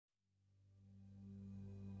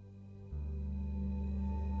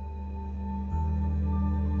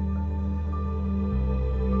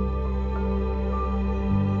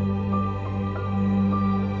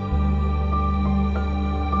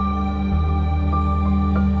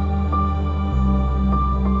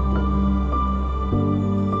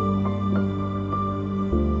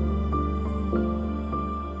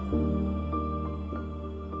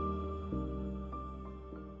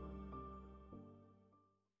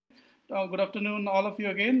Good afternoon, all of you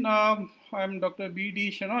again. I'm Dr.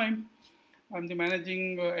 B.D. Shenoy. I'm the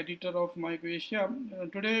managing editor of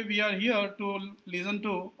MycoAsia. Today we are here to listen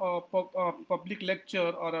to a public lecture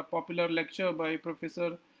or a popular lecture by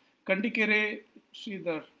Professor Kandikere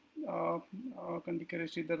Sridhar. Kandikere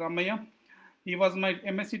Sridhar Ramaiah. He was my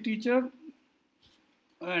MSc teacher,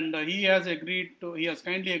 and he has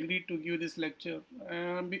kindly agreed to give this lecture.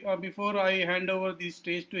 Before I hand over the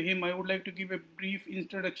stage to him, I would like to give a brief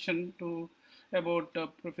introduction to about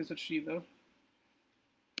Professor Sridhar.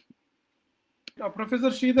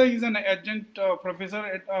 Professor Sridhar is an adjunct professor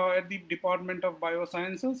at the Department of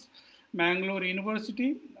Biosciences, Bangalore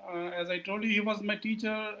University. As I told you, he was my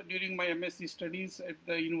teacher during my MSc studies at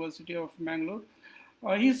the University of Bangalore.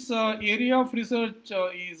 His area of research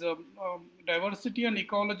is diversity and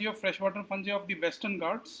ecology of freshwater fungi of the Western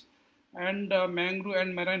Ghats and mangrove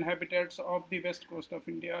and marine habitats of the west coast of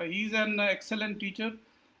India. He is an excellent teacher.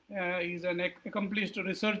 He is an accomplished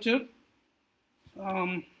researcher.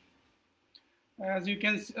 As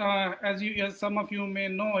some of you may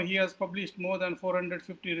know, he has published more than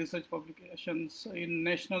 450 research publications in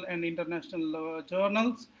national and international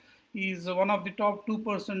journals. He is one of the top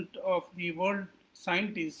 2% of the world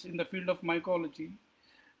scientists in the field of mycology,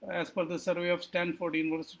 as per the survey of Stanford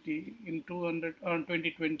University in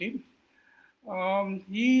 2020.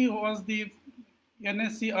 He was the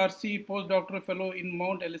NSCRC postdoctoral fellow in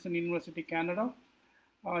Mount Ellison University, Canada.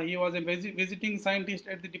 He was a visiting scientist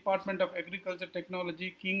at the Department of Agriculture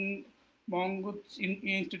Technology, King Monguts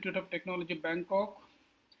Institute of Technology, Bangkok.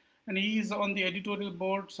 And he is on the editorial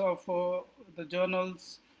boards of the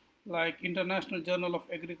journals like International Journal of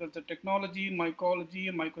Agriculture Technology,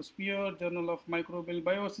 Mycology, Mycosphere, Journal of Microbial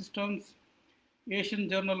Biosystems, Asian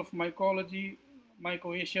Journal of Mycology,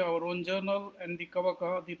 MycoAsia, our own journal, and the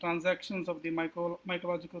Kavaka, the Transactions of the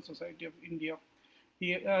Mycological Society of India.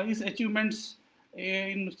 His achievements,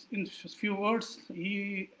 in few words,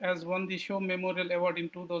 he has won the Shaw Memorial Award in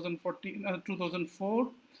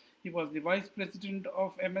 2004. He was the vice president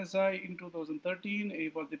of MSI in 2013. He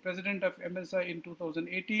was the president of MSI in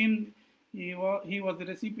 2018. He was the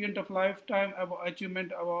recipient of Lifetime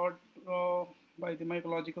Achievement Award by the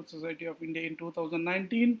Mycological Society of India in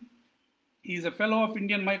 2019. He is a fellow of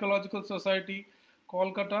Indian Mycological Society,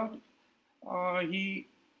 Kolkata. He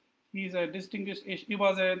was a distinguished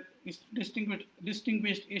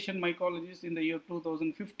Asian mycologist in the year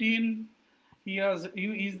 2015. He was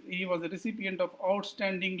a recipient of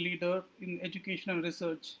Outstanding Leader in Education and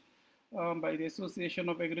Research by the Association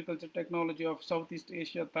of Agriculture Technology of Southeast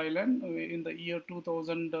Asia, Thailand, in the year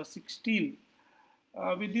 2016.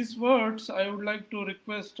 With these words, I would like to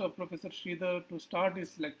request Professor Sridhar to start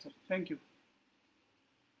his lecture. Thank you.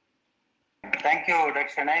 Thank you, Dr.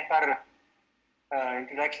 Shenoy, for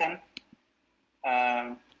introduction.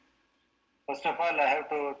 First of all, I have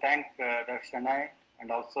to thank Dr. Shenoy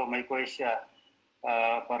and also MycoAsia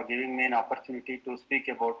for giving me an opportunity to speak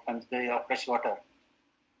about fungi of freshwater.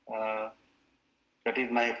 That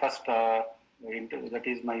is my first, that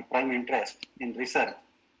is my prime interest in research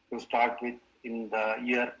to start with in the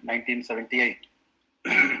year 1978.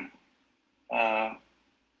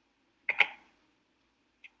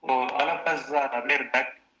 So all of us are aware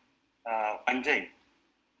that fungi,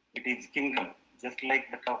 it is kingdom, just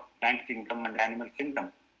like that of plant kingdom and animal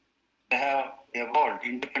kingdom. They have evolved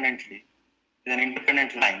independently, in an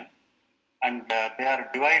independent line, and they are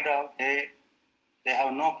divided out. They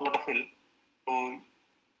have no chlorophyll to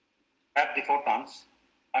trap the photons,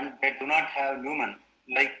 and they do not have lumen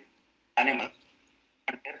like animals,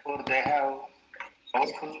 and therefore they have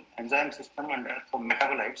powerful enzyme system and also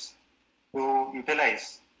metabolites to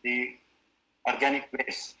utilize the organic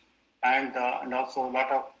waste, and also a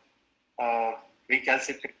lot of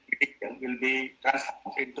recalcitrant material will be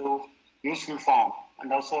transformed into useful form,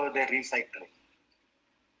 and also their recycling.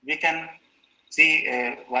 We can see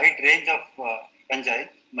a wide range of fungi,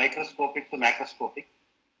 microscopic to macroscopic,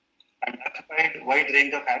 and occupied wide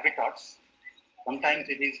range of habitats. Sometimes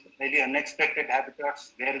it is really unexpected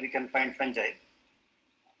habitats where we can find fungi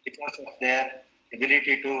because of their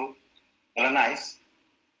ability to colonize,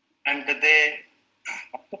 and they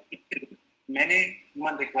also fulfill many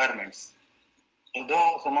human requirements.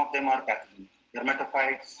 Although some of them are pathogens,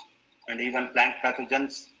 dermatophytes and even plant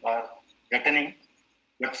pathogens are threatening,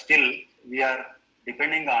 but still we are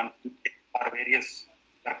depending on for various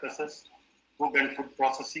purposes: food and food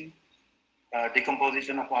processing,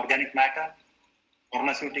 decomposition of organic matter,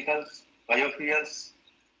 pharmaceuticals, biofuels,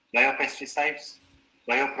 biopesticides,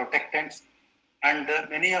 bioprotectants, and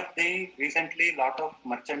many of the recently lot of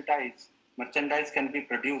merchandise can be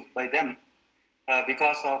produced by them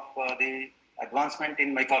because of the advancement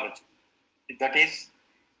in mycology. that is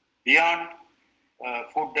beyond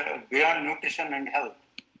food, beyond nutrition and health.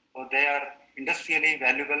 So they are industrially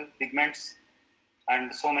valuable pigments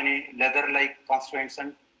and so many leather-like constituents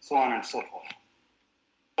and so on and so forth.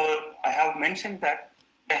 So I have mentioned that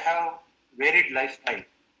they have varied lifestyle,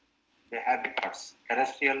 their habitats,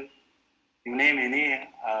 terrestrial, you name any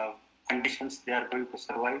conditions they are going to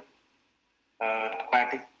survive,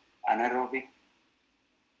 aquatic, anaerobic.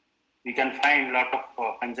 We can find a lot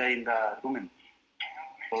of fungi in the rumen.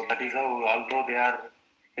 So that is how, although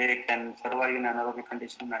they can survive in anaerobic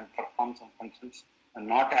condition and perform some functions, and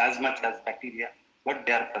not as much as bacteria, but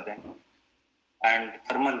they are present. And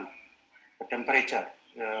thermal, the temperature,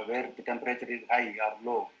 where the temperature is high or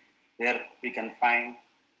low, there we can find,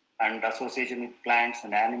 and association with plants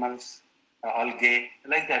and animals, algae,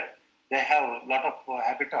 like that. They have a lot of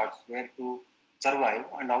habitats where to survive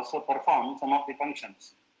and also perform some of the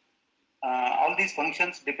functions. All these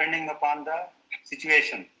functions depending upon the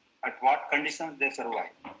situation, at what conditions they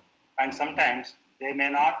survive. And sometimes they may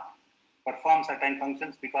not perform certain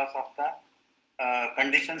functions because of the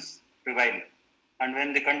conditions prevailing. And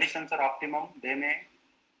when the conditions are optimum, they may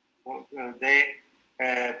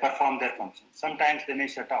perform their functions. Sometimes they may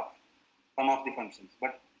shut off some of the functions,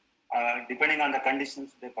 but depending on the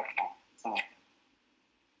conditions, they perform some of them.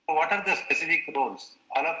 So what are the specific roles?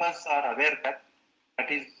 All of us are aware that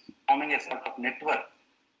that is forming a sort of network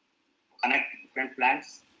to connect different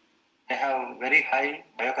plants. They have very high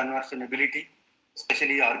bioconversion ability,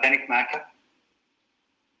 especially organic matter.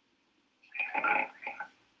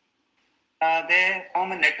 They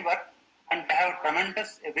form a network and they have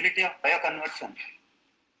tremendous ability of bioconversion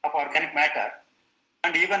of organic matter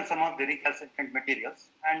and even some of the recalcitrant materials.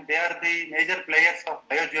 And they are the major players of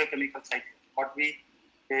biogeochemical cycle. What we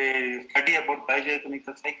study about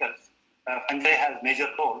biogeochemical cycles, fungi has major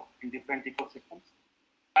role in different ecosystems,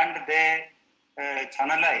 and they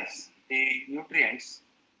channelize the nutrients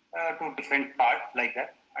to different parts like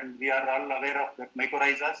that. And we are all aware of that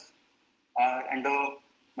mycorrhizas,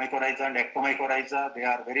 endomycorrhiza and ectomycorrhiza, they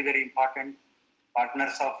are very, very important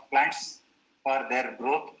partners of plants for their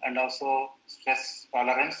growth and also stress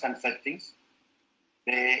tolerance and such things.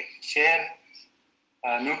 They share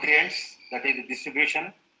nutrients, that is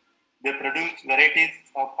distribution. They produce varieties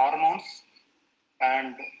of hormones,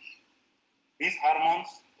 and these hormones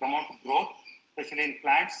promote growth, especially in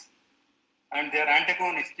plants, and they are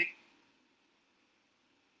antagonistic,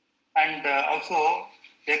 and also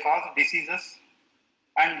they cause diseases,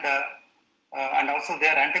 and also they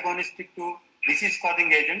are antagonistic to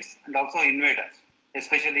disease-causing agents and also invaders,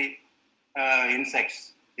 especially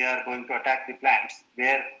insects. They are going to attack the plants,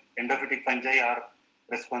 where endophytic fungi are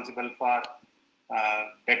responsible for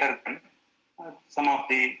better than some of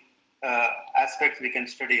the aspects we can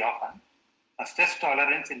study often. Stress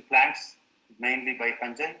tolerance in plants, mainly by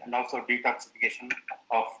fungi, and also detoxification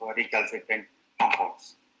of recalcitrant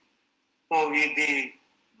compounds. So the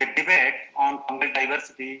debate on fungal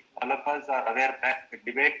diversity, all of us are aware that the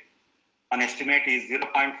debate on estimate is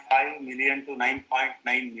 0.5 million to 9.9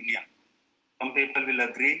 million. Some people will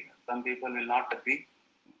agree, some people will not agree,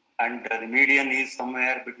 and the median is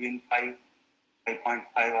somewhere between 5.5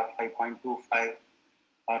 or 5.25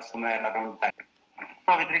 or somewhere around that.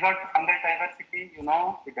 So with regard to fungal diversity, you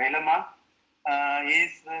know, the dilemma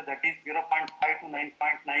is that is 0.5 to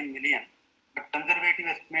 9.9 million, but conservative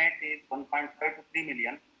estimate is 1.5 to 3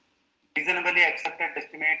 million. Reasonably accepted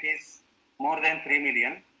estimate is more than 3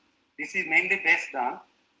 million. This is mainly based on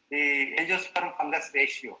the angiosperm fungus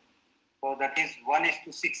ratio. So that is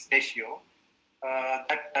 1:6 ratio.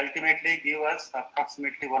 That ultimately give us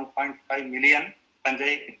approximately 1.5 million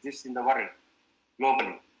fungi exists in the world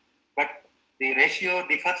globally. But the ratio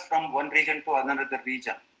differs from one region to another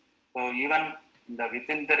region. So even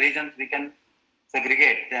within the regions, we can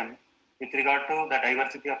segregate them with regard to the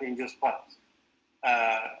diversity of angiosperms.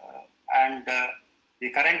 The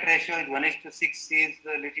current ratio is 1:6 is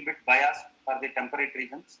a little bit biased for the temperate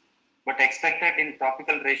regions, but expected in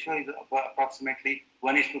tropical ratio is approximately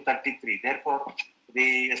 1:33. Therefore,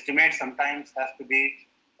 the estimate sometimes has to be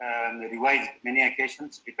revised many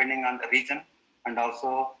occasions depending on the region and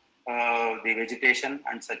also the vegetation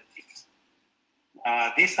and such things.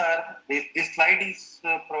 This slide is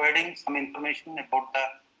providing some information about the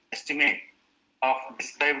estimate of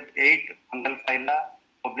described 8 fungal phyla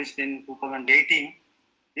published in 2018.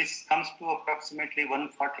 This comes to approximately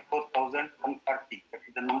 144,140, that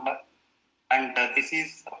is the number. And this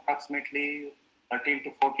is approximately 13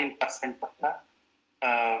 to 14% of the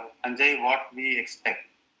fungi what we expect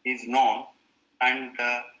is known. And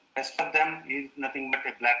rest of them is nothing but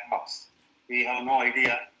a black box. We have no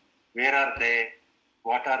idea where are they,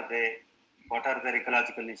 what are they, what are their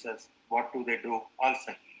ecological niches, what do they do, all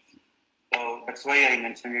such. So that's why I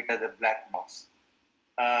mentioned it as a black box.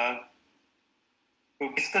 To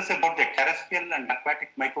discuss about the terrestrial and aquatic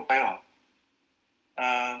microbiome,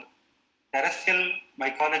 terrestrial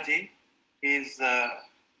mycology is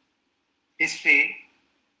history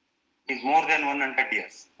is more than 100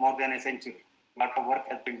 years, more than a century. A lot of work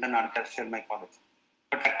has been done on terrestrial mycology.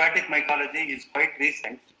 But aquatic mycology is quite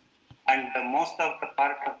recent, and most of the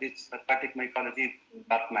part of this aquatic mycology is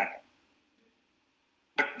dark matter.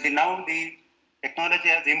 But now the technology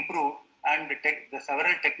has improved, and the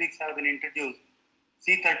several techniques have been introduced.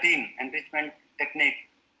 C13 enrichment technique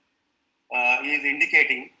is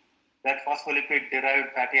indicating that phospholipid-derived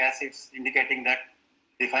fatty acids, indicating that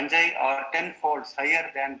the fungi are 10 folds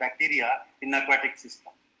higher than bacteria in aquatic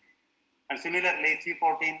system. And similarly,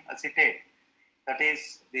 C14 acetate, that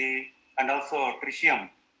is and also tritium,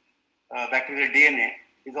 bacterial DNA,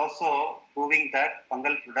 is also proving that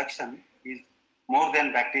fungal production is more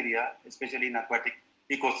than bacteria, especially in aquatic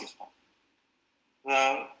ecosystem.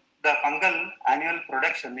 The fungal annual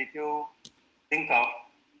production, if you think of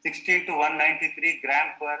 60 to 193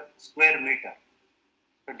 gram per square meter,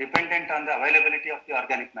 so dependent on the availability of the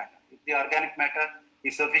organic matter. If the organic matter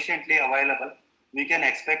is sufficiently available, we can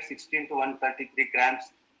expect 16 to 133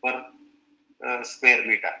 grams per square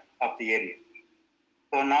meter of the area.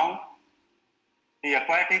 So now, the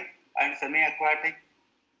aquatic and semi-aquatic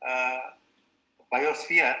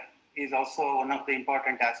biosphere is also one of the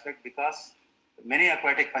important aspects, because many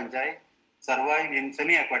aquatic fungi survive in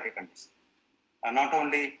semi-aquatic conditions. Not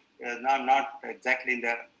only, not exactly in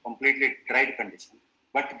the completely dried condition,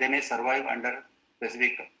 but they may survive under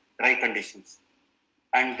specific dry conditions.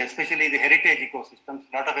 And especially the heritage ecosystems,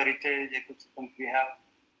 a lot of heritage ecosystems we have,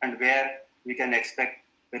 and where we can expect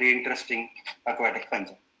very interesting aquatic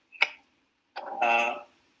fungi. How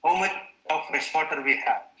much of freshwater we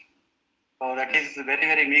have? So that is very,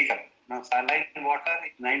 very meager. Now, saline water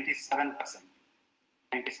is 97%.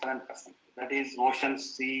 97%. That is ocean,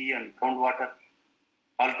 sea, and groundwater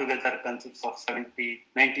altogether consists of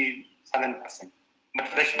 97%. But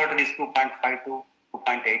freshwater is 2.5 to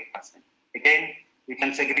 2.8%. Again, we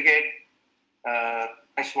can segregate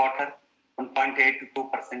freshwater 1.8 to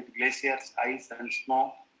 2% glaciers, ice, and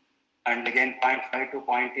snow, and again 0.5 to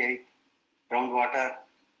 0.8 groundwater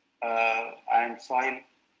and soil,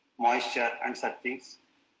 moisture, and such things.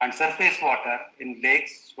 And surface water in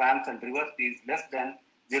lakes, swamps, and rivers is less than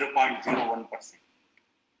 0.01%.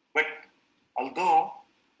 But although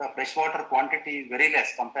the freshwater quantity is very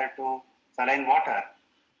less compared to saline water,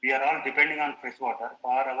 we are all depending on freshwater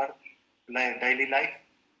for our daily life,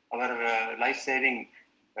 our life-saving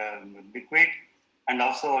liquid, and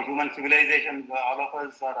also human civilization. All of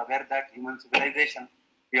us are aware that human civilization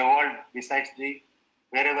evolved besides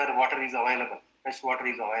wherever water is available, fresh water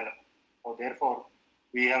is available. So therefore,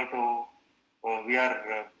 we have to, we are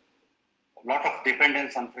a lot of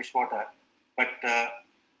dependence on fresh water. But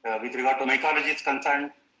with regard to mycology is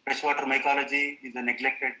concerned, freshwater mycology is a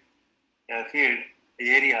neglected field,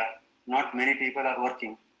 area. Not many people are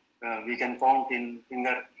working. We can count in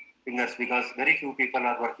fingers, because very few people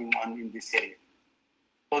are working in this area.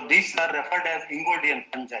 So these are referred as Ingoldian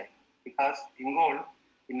fungi, because Ingold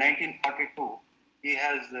in 1942, he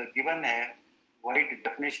has given a wide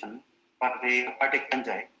definition for the aquatic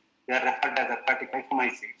fungi. They are referred as aquatic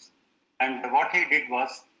hyphomycetes. And what he did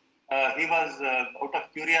was, he was out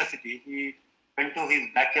of curiosity, he went to his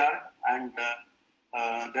backyard, and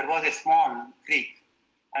there was a small creek,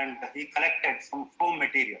 and he collected some foam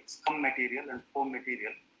material, scum material and foam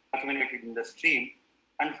material accumulated in the stream.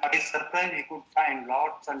 And for his surprise, he could find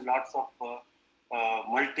lots and lots of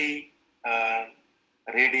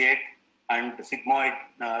multi-radiate and sigmoid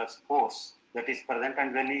spores that is present.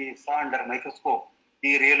 And when he saw under microscope,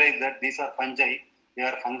 he realized that these are fungi, they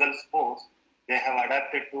are fungal spores, they have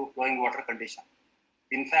adapted to flowing water conditions.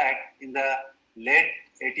 In fact, in the late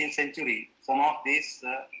 18th century, some of these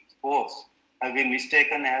spores have been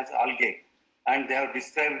mistaken as algae, and they have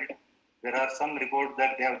described it. There are some reports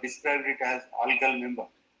that they have described it as algal member.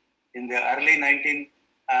 In the early 19th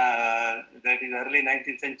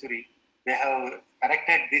century, they have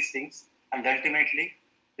corrected these things, and ultimately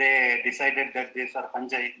they decided that these are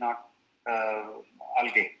fungi, not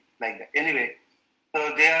algae, like that. Anyway,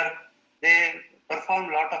 so they perform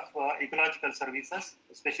a lot of ecological services,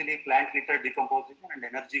 especially plant litter decomposition and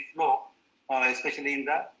energy flow, especially in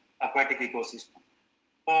the aquatic ecosystem.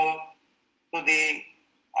 So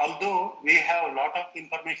although we have a lot of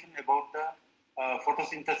information about the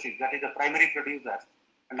photosynthesis, that is the primary producers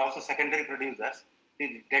and also secondary producers,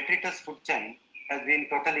 the detritus food chain has been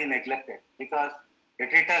totally neglected, because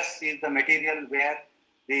Detritus is the material where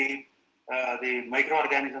the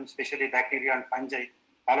microorganisms, especially bacteria and fungi,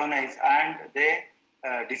 colonize and they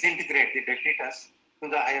disintegrate the detritus to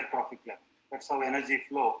the higher trophic level. That's how energy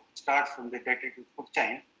flow starts from the detritus food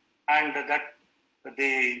chain, and that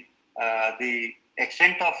the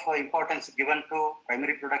extent of importance given to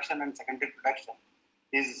primary production and secondary production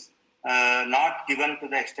is not given to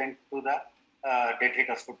the extent to the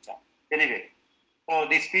detritus food chain. Anyway, so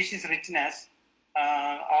the species richness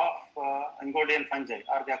of Angolian fungi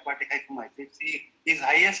or the aquatic hyphomycetes is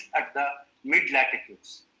highest at the mid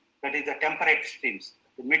latitudes. That is the temperate streams.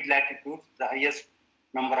 The mid latitudes, the highest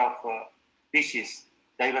number of species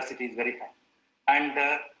diversity is very high. And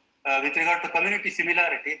with regard to community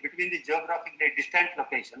similarity between the geographically distant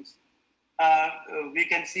locations, we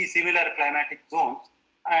can see similar climatic zones,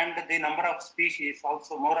 and the number of species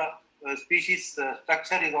also species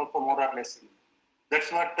structure is also more or less similar.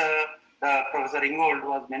 That's what Professor Ingold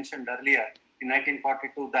was mentioned earlier in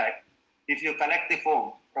 1942, that if you collect the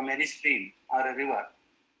foam from any stream or a river,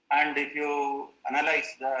 and if you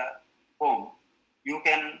analyze the foam, you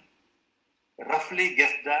can roughly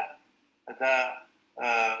guess the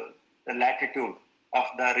latitude of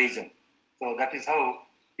the region. So that is how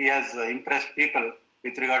he has impressed people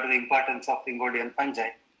with regard to the importance of Ingoldian fungi,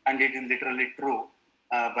 and it is literally true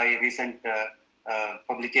by recent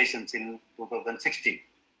publications in 2016.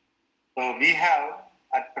 So we have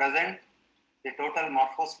at present the total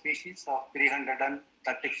morphospecies of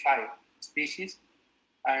 335 species,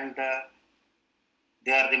 and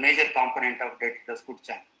they are the major component of detritus food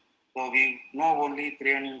chain. So we know only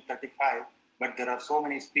 335, but there are so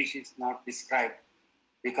many species not described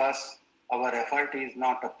because our effort is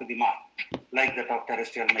not up to the mark, like that of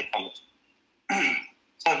terrestrial mycology.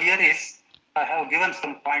 So here is, I have given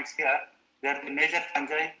some points here. They are the major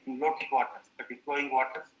fungi in lotic waters, but in flowing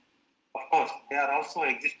waters. Of course, they are also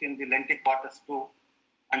exist in the lentic waters too,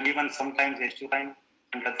 and even sometimes estuarine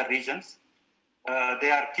and other regions.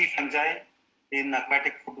 They are key fungi in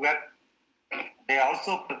aquatic food web. They are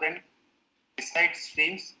also present beside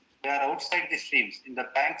streams. They are outside the streams. In the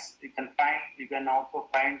banks, you can also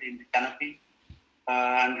find in the canopy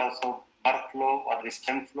and also bark flow or the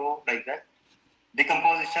stem flow, like that.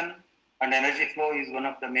 Decomposition and energy flow is one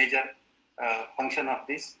of the major function of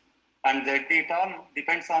this. And it all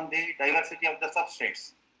depends on the diversity of the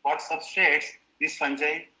substrates. What substrates these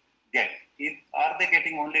fungi get? Are they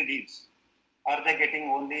getting only leaves? Are they getting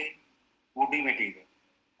only woody material?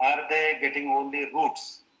 Are they getting only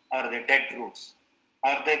roots or the dead roots?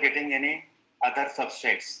 Are they getting any other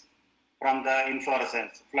substrates from the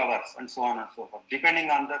inflorescence, flowers, and so on and so forth? Depending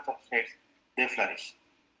on the substrates, they flourish.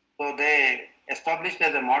 So they established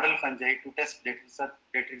as a model fungi to test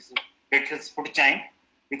detritus food chain,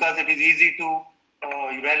 because it is easy to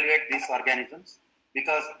evaluate these organisms,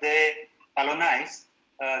 because they colonize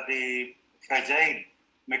the fragile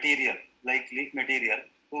material like leaf material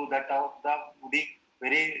to that of the woody,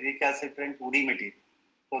 very recalcitrant woody material.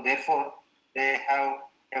 So therefore, they have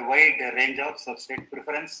a wide range of substrate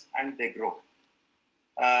preference and they grow.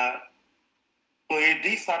 So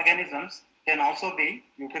these organisms can also be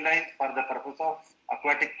utilized for the purpose of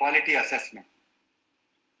aquatic quality assessment.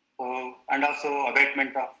 So, and also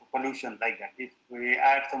abatement of pollution, like that. If we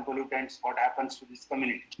add some pollutants, what happens to this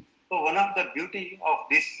community? So one of the beauty of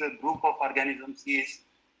this group of organisms is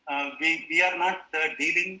we are not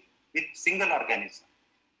dealing with single organism.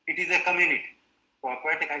 It is a community. So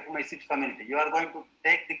aquatic hyphomycetes community. You are going to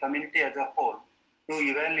take the community as a whole to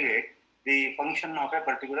evaluate the function of a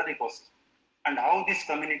particular ecosystem and how this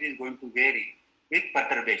community is going to vary with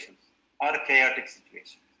perturbations or chaotic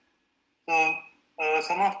situations. So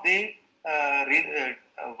some of the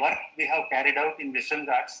work we have carried out in Western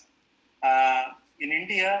Ghats. In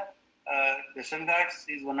India, Western Ghats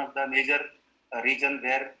is one of the major region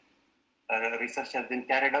where research has been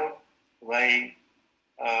carried out by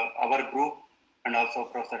our group and also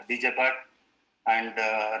Professor DJ Bhatt, and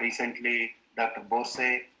recently Dr.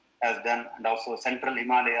 Borse has done, and also Central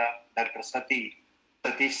Himalaya, Dr. Satish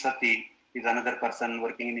Sati is another person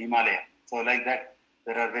working in Himalaya. So like that,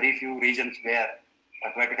 there are very few regions where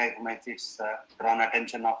aquatic hyphomycetes drawn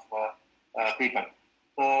attention of people.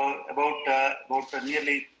 So about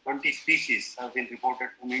nearly 20 species have been reported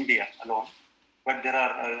from India alone, but there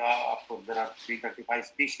are, of course, there are 335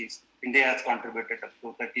 species. India has contributed up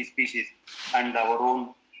to 30 species, and our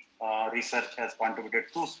own research has contributed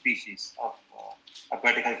 2 species of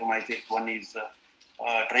aquatic hyphomycetes. One is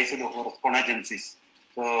Tricelophorus conagensis.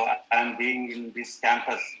 So I am being in this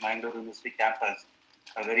campus, Bangalore University campus.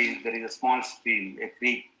 There is a small stream, a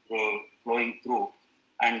creek flowing through,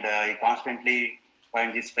 and I constantly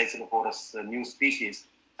find this Spicetophorus new species,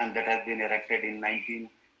 and that has been erected in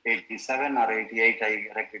 1987 or 88. I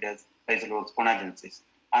erected as Spicetophorus conagensis.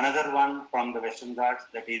 Another one from the Western Ghats,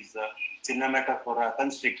 that is Cinnamatophora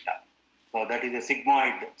constricta. So that is a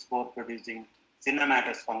sigmoid spore-producing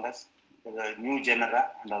cinnamatous fungus, the new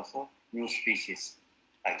genera and also new species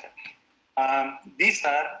like that. These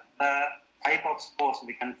are the type of spores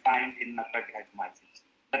we can find in aquatic Actomycetes.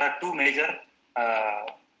 There are two major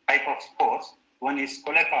type of spores. One is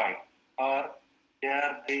colecoid, or they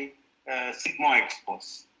are the sigmoid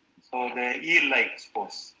spores. So the eel-like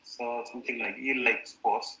spores. So something like eel-like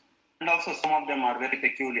spores. And also some of them are very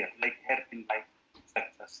peculiar, like hairpin-like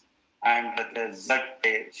structures and the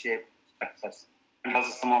Z-shaped structures. And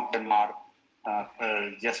also some of them are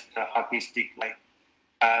just hockey stick-like,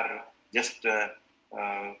 or just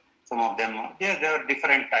some of them, there are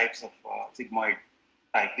different types of sigmoid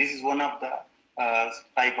type. This is one of the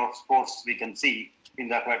type of spores we can see in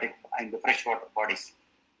the aquatic, in the freshwater bodies.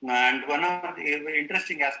 And one of the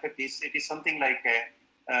interesting aspect is it is something like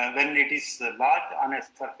when it is large on a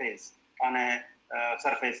surface,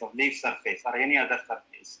 surface of leaf surface or any other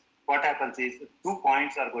surface, what happens is 2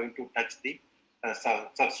 points are going to touch the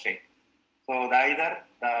substrate. So either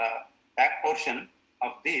the back portion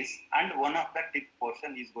of this and one of the tip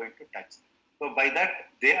portion is going to touch. So by that,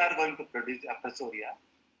 they are going to produce Aprosoria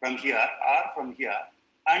from here or from here,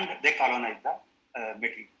 and they colonize the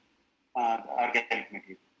material, organic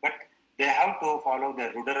material. But they have to follow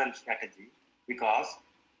the ruderal strategy, because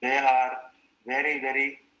they are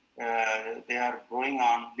very, they are growing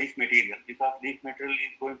on leaf material, because leaf material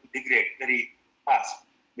is going to degrade very fast,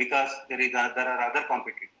 because there are other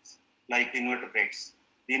competitors like invertebrates.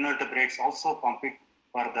 The invertebrates also compete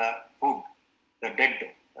for the food, the dead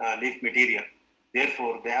leaf material.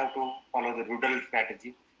 Therefore, they have to follow the ruderal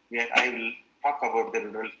strategy, where I will talk about the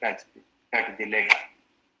ruderal strategy later.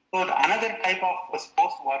 So another type of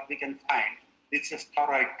spores what we can find is a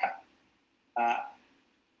sporoid type.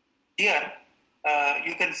 Here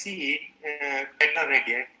you can see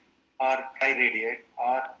tetraradiate or triradiate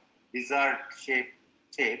or lizard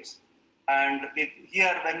shapes. And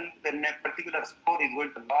here when a particular spore is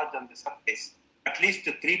going to lodge on the surface, at least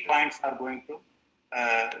 3 points are going to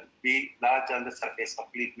be large on the surface of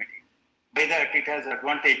leaf material. By that, it has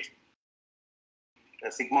advantage, the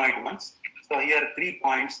sigmoid ones. So here 3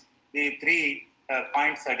 points, the 3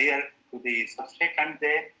 points adhere to the substrate, and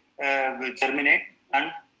they will germinate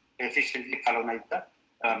and efficiently colonize the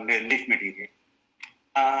leaf material.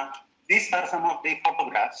 These are some of the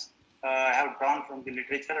photographs I have drawn from the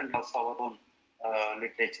literature and also our own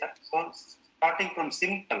literature. So starting from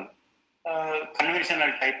simple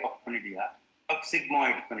conventional type of conidia, of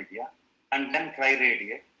sigmoid conidia, and then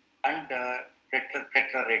triradiate and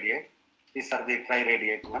tetraradiate. These are the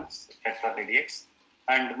triradiate ones, tetraradiates,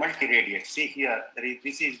 and multiradiate. See here,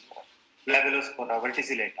 this is Flavelospora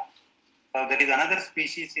verticillata. So there is another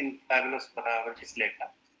species in Flavelospora verticillata.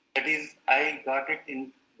 That is, I got it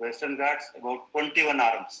in Western Ghats, about 21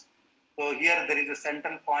 arms. So here there is a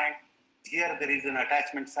central point, here there is an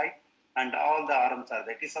attachment site, and all the arms are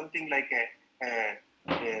there. It is something like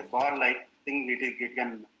a ball-like thing, it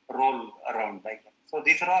can roll around like that. So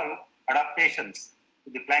these are all adaptations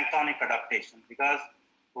to the planktonic adaptation, because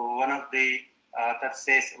one of the authors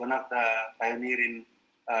says, one of the pioneer in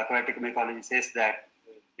aquatic mycology says that,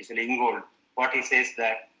 especially Ingold, what he says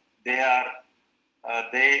that they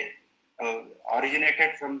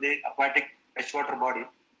originated from the aquatic freshwater body,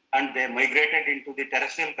 and they migrated into the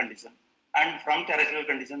terrestrial condition, and from terrestrial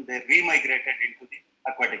condition they remigrated into the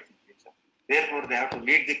aquatic situation. Therefore, they have to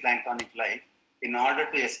lead the planktonic life in order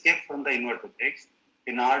to escape from the invertebrates,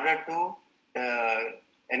 in order to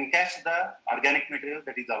encash the organic material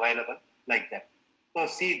that is available like that. So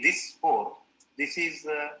see this spore, this is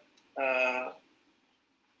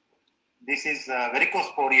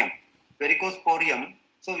Varicosporium. Varicosporium.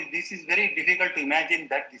 So this is very difficult to imagine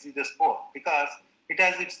that this is a spore, because it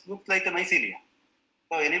looks like a mycelia.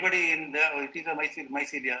 So anybody in the, it is a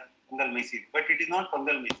mycelia, fungal mycelia, but it is not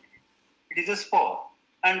fungal mycelia. It is a spore,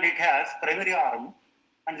 and it has primary arm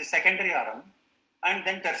and the secondary arm, and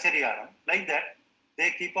then tertiary arm. Like that,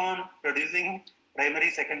 they keep on producing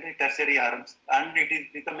primary, secondary, tertiary arms, and it is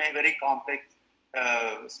become a very complex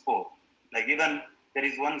spore. Like even there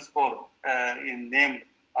is one spore named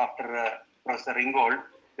after Professor Ingold,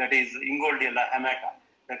 that is Ingoldiella hamata.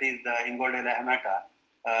 That is the Ingoldiella hamata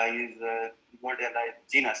is Ingoldiella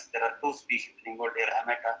genus. There are 2 species, Ingoldiella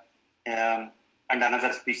hamata, and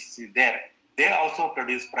another species is there. They also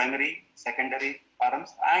produce primary, secondary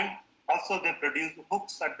arms, and also they produce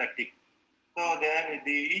hooks at the tip. So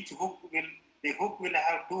each hook will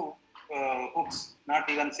have 2 hooks, not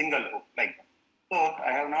even single hook like that. So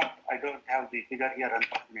I don't have the figure here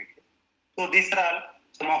unfortunately. So these are all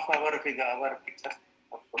some of our pictures.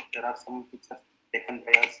 Of course, there are some pictures taken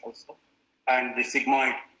by us also. And the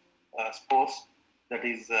sigmoid spores, that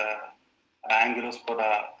is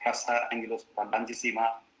Angulospora crassa, Angulospora longissima,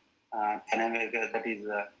 that is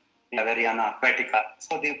Claveriana aquatica.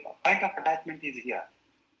 So the point of attachment is here.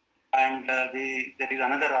 And there is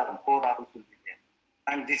another arm, 4 arms will be there.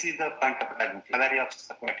 And this is the point of attachment, Clavaria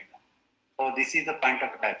aquatica. So this is the point of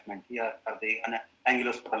attachment here for the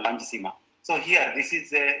Angulospora longissima. So here, this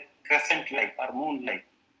is a crescent-like or moon-like,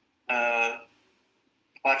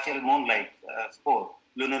 partial moon-like spore,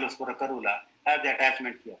 Lunolospora carula, have the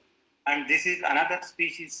attachment here. And this is another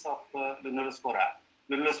species of Lunolospora,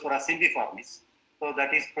 Lunolospora cymbiformis. So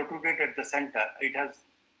that is protruded at the center. It has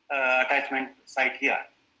attachment site here.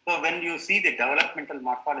 So when you see the developmental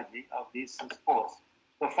morphology of these spores,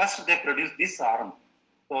 so first they produce this arm.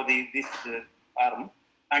 So this arm,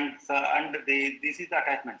 and this is the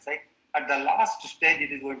attachment site. At the last stage,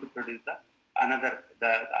 it is going to produce the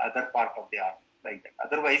other part of the arm like that.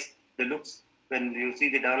 Otherwise, the looks, when you see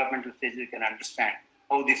the developmental stage, you can understand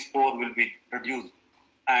how the spore will be produced.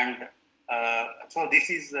 And so this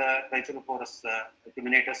is Tricelophorus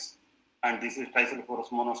acuminatus, and this is Tricelophorus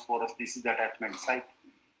monosporus. This is the attachment site,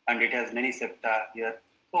 and it has many septa here.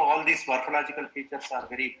 So all these morphological features are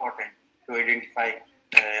very important to identify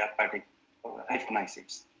aquatic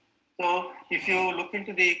hyphomycetes. So if you look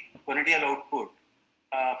into the conidial output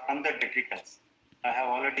from the detritus, I have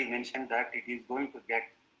already mentioned that it is going to get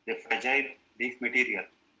the fragile leaf material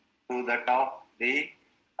to the top, the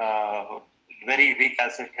very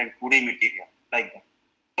recalcitrant woody material like that.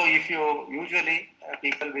 So if you usually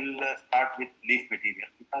people will start with leaf material,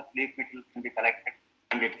 because leaf material can be collected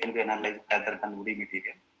and it can be analyzed rather than woody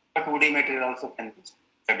material. But woody material also can be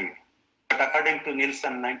studied. But according to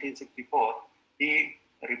Nielsen, 1964, he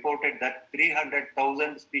reported that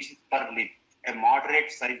 300,000 species per leaf, a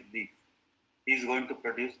moderate sized leaf, is going to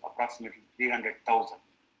produce approximately 300,000.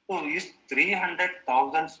 So if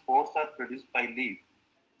 300,000 spores are produced by leaf,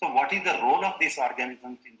 so what is the role of these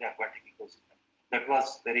organisms in the aquatic ecosystem? That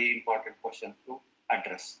was very important question to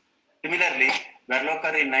address. Similarly,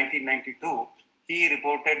 Verlocher in 1992, he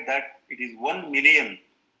reported that it is 1 million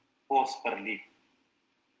spores per leaf.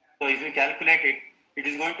 So if you calculate it, it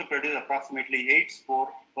is going to produce approximately 8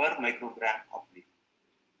 spores per microgram of leaf.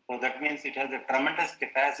 So that means it has a tremendous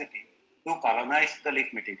capacity to colonize the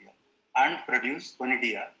leaf material and produce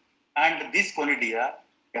conidia. And this conidia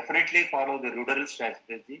definitely follow the ruderal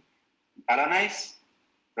strategy: colonize,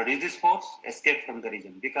 produce the spores, escape from the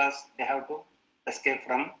region, because they have to escape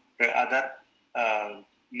from the other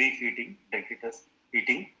leaf-eating,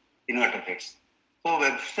 detritus-eating invertebrates. So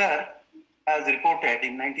Webster has reported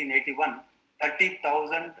in 1981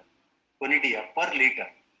 30,000 conidia per liter.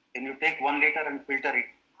 When you take 1 liter and filter it,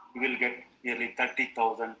 you will get nearly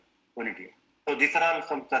 30,000 conidia. So these are all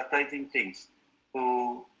some surprising things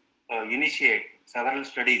to initiate several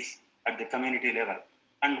studies at the community level.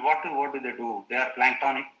 And what do they do? They are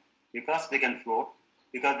planktonic because they can float,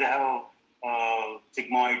 because they have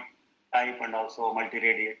sigmoid type and also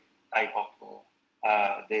multiradiate type of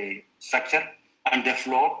the structure, and they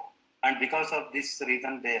float. And because of this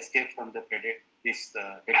reason, they escape from the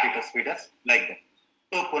detritus feeders like that.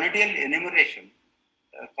 So conidial enumeration,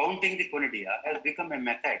 counting the conidia, has become a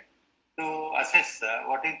method to assess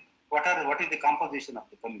what is the composition of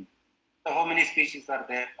the community. So how many species are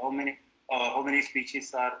there? How many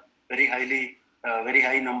species are very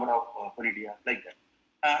high number of conidia like that.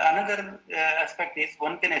 Another aspect is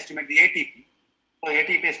one can estimate the ATP. So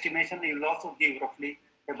ATP estimation will also give roughly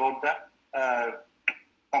about the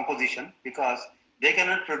composition, because they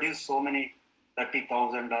cannot produce so many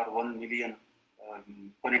 30,000 or 1 million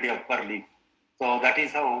conidia per leaf. So that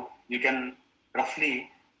is how you can roughly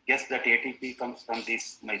guess that ATP comes from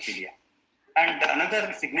this mycelia. And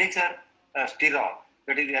another signature sterol,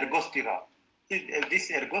 that is ergosterol. This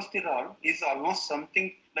ergosterol is almost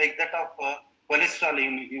something like that of cholesterol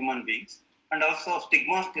in human beings, and also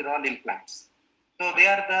stigmosterol in plants. So they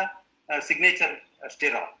are the signature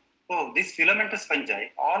sterol. So these filamentous fungi,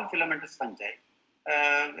 all filamentous fungi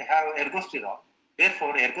have ergosterol.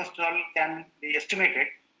 Therefore, ergosterol can be estimated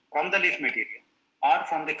from the leaf material or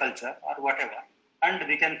from the culture or whatever, and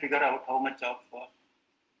we can figure out how much of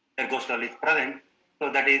ergosterol is present. So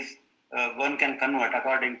that is, one can convert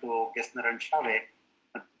according to Gessner and Chauvet,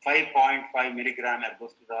 5.5 milligram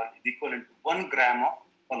ergosterol is equivalent to 1 gram of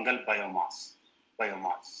fungal biomass.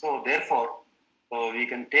 So therefore, we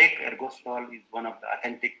can take ergosterol is one of the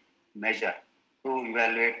authentic measure to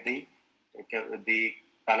evaluate the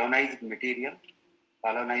colonized material,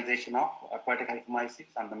 colonization of aquatic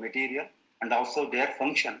hyphomycetes and the material, and also their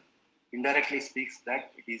function indirectly speaks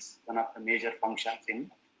that it is one of the major functions in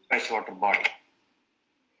freshwater body.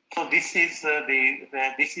 So this is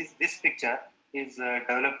this picture is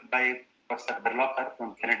developed by Professor Berlocker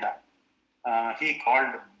from Canada. He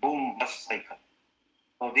called boom bust cycle.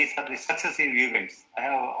 So these are the successive events. I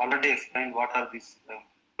have already explained what are these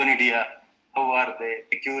conidia, how are they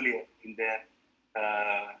peculiar in their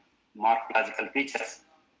morphological features,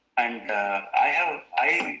 and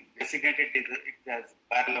I designated it as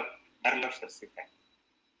Barlow-Schurz effect.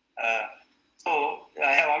 So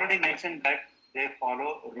I have already mentioned that they follow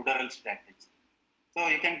ruderal strategy. So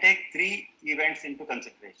you can take three events into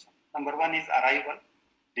consideration. Number one is arrival,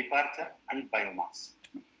 departure, and biomass.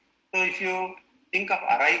 So if you think of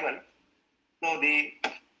arrival, so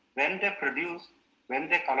when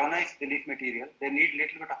they colonize the leaf material, they need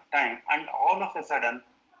little bit of time, and all of a sudden,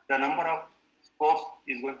 the number of spores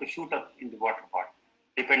is going to shoot up in the water body,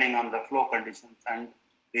 depending on the flow conditions and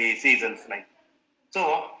the seasons like.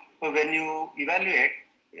 So when you evaluate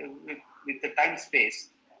with the time space,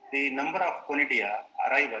 the number of conidia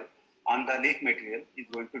arrival on the leaf material is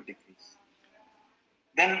going to decrease.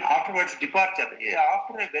 Then afterwards, departure.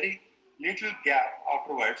 After a very little gap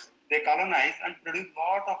afterwards, they colonize and produce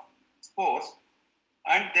lot of spores,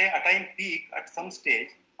 and they attain peak at some stage,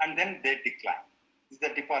 and then they decline. This is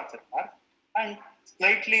the departure part. And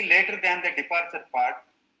slightly later than the departure part,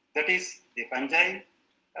 that is the fungi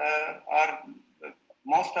or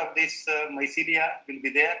most of this mycelia will be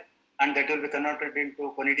there, and that will be converted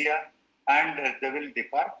into conidia, and they will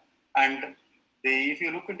depart. And if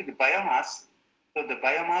you look into the biomass, so the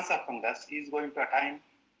biomass of fungus is going to attain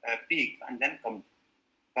a peak and then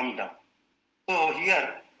come down. So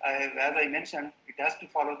here, as I mentioned, it has to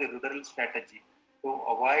follow the ruderal strategy to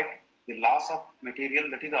avoid the loss of material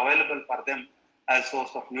that is available for them as source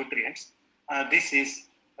of nutrients. This is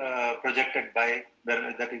projected by,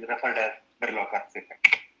 that is referred as Berlocker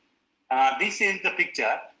effect. This is the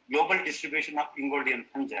picture, global distribution of Ingoldian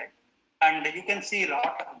fungi. And you can see a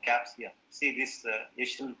lot of gaps here. See this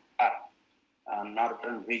Asian part,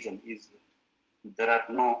 northern region is, there are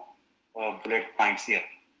no bullet points here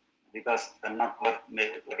because they're not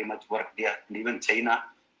very much work there. And even China,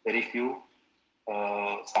 very few,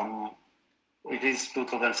 it is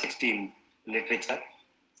 2016 literature,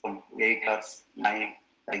 some 8 or 9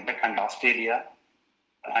 like that, and Australia,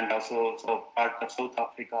 and also so part of South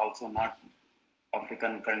Africa, also not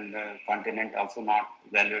African continent, also not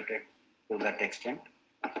evaluated to that extent.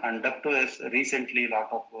 And up to recently, a lot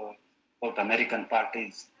of South American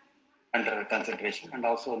parties under consideration, and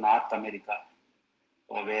also North America,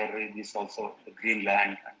 where this also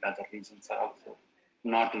Greenland and other regions are also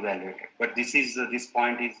not evaluated. But this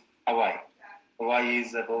point is Hawaii. Hawaii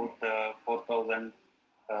is about 4,000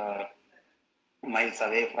 miles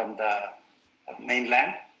away from the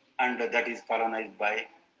mainland, and that is colonized by,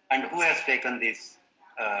 and who has taken this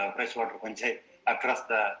freshwater fungi across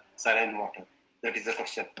the saline water? That is the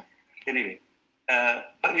question. Anyway,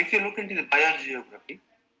 if you look into the biogeography,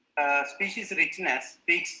 species richness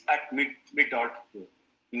peaks at mid-altitude,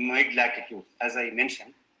 mid-latitude. As I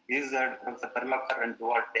mentioned, is that Professor Berlocker and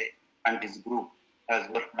Duarte and his group has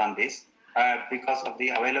worked on this. Because of the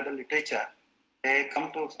available literature, they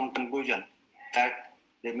come to some conclusion that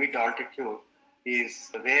the mid-altitude is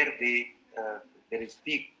where there is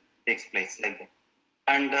peak takes place like that.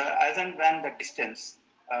 And as and when the distance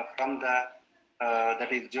from the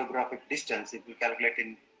that is geographic distance, if you calculate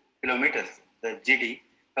in kilometers, the GD,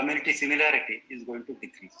 community similarity is going to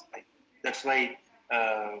decrease. Right? That's why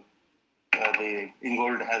the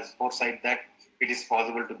Ingold has foresight that it is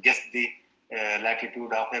possible to guess the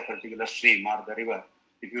latitude of a particular stream or the river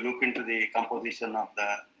if you look into the composition of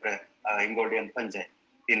the Ingoldian fungi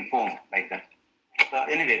in foam like that. So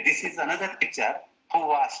anyway, this is another picture how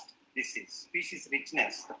vast this is. Species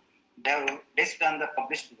richness. They have, based on the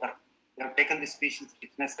published work, they have taken the species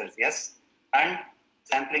richness as S and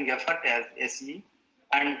sampling effort as SE.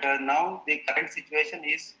 And now the current situation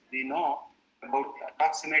is we know about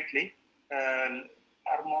approximately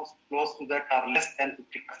almost close to that or less than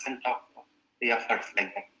 50% of the efforts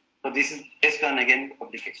like that. So this is based on again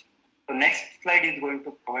publication. So next slide is going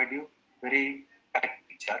to provide you very correct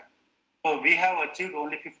picture. So we have achieved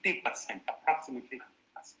only 50%, approximately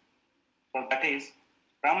 50%. So that is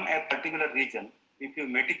from a particular region, if you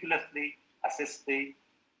meticulously assess the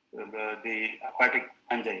aquatic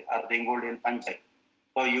fungi or the Ingoldian fungi,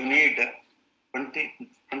 so you need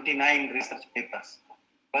 29 research papers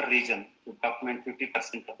per region to document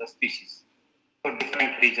 50% of the species. So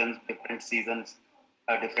different regions, different seasons,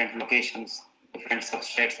 different locations, different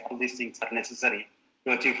substrates, all these things are necessary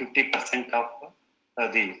to achieve 50% of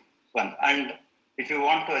the one. And if you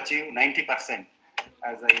want to achieve 90%,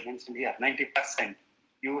 as I mentioned here, 90%,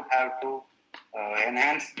 you have to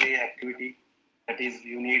enhance the activity. That is,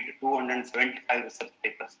 you need 275 research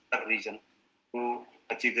papers per region to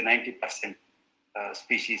achieve the 90%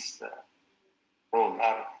 species role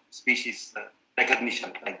or species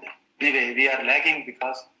recognition like that. Anyway, we are lagging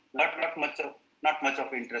because not much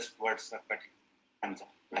of interest towards aquatic fungi.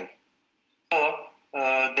 Like so,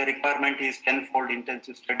 the requirement is tenfold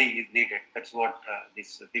intensive study is needed. That's what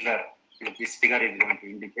this figure is going to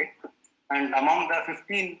indicate. And among the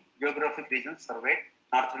 15 geographic regions surveyed,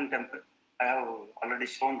 northern temperate, I have already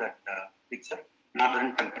shown that picture.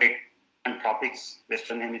 Northern temperate and tropics,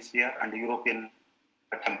 Western Hemisphere, and European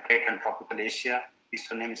temperate and tropical Asia,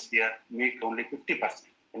 Eastern Hemisphere meet only 50%.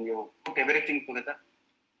 When you put everything together,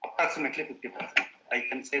 approximately 50%. I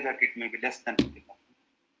can say that it may be less than 50%.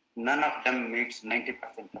 None of them meets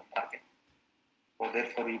 90% of target. So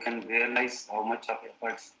therefore, you can realize how much of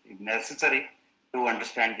efforts is necessary to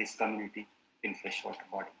understand this community in freshwater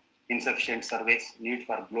body. Insufficient surveys, need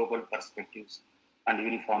for global perspectives and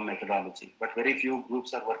uniform methodology. But very few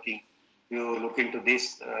groups are working. You look into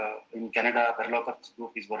this, in Canada, Berloker's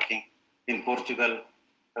group is working. In Portugal,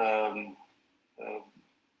 Fernanda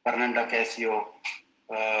Casio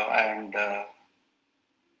and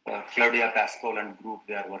Claudia Pascal and group,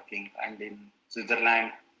 they are working. And in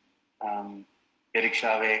Switzerland, Eric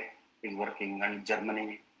Chave is working. And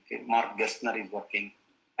Germany, Mark Gessner is working.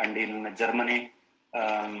 And in Germany,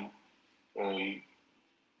 the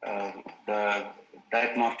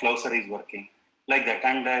Dietmar Klauser is working. Like that.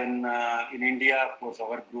 And in India, of course,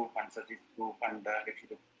 our group and Satish group and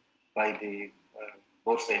by the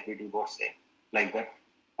BD Borse, like that.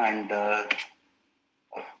 And of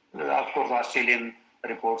course, Australian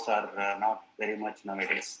reports are not very much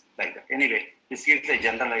nowadays like that. Anyway, this gives a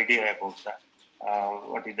general idea about that,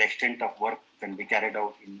 what is the extent of work can be carried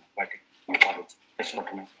out in aquatic ecology.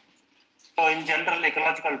 So in general,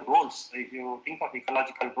 ecological roles, if you think of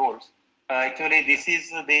ecological roles, actually this is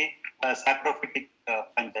the saprophytic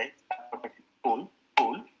fungi, saprophytic tool,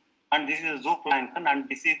 and this is zooplankton, and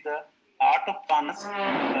this is the autochthonous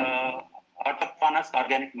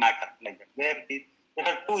organic matter, like that. Where there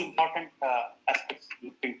are two important aspects to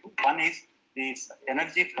look into. One is this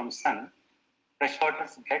energy from sun.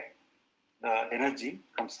 Freshwaters get the energy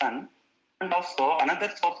from sun, and also another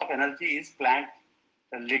source of energy is plant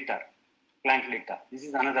litter. This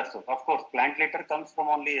is another source. Of course, plant litter comes from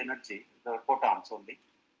only energy, the photons only,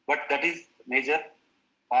 but that is major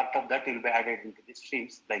part of that will be added into the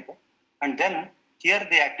streams like that. And then here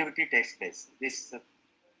the activity takes place. This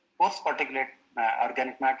coarse particulate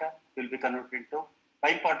organic matter will be converted into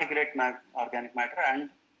fine particulate organic matter, and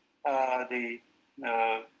the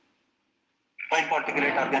fine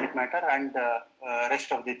particulate organic matter, and rest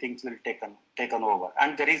of the things will taken over.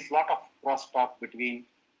 And there is lot of crosstalk between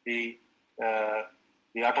the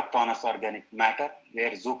autochthonous organic matter,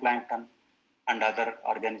 where zooplankton and other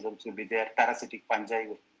organisms will be there. Parasitic fungi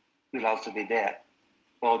will also be there.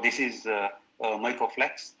 So this is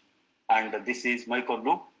mycoflex, and this is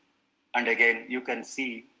mycoloop. And again, you can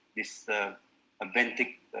see this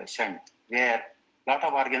benthic shunt, where lot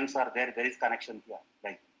of organs are there. There is connection here.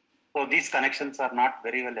 Like so, these connections are not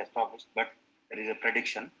very well established, but there is a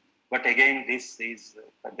prediction. But again, this is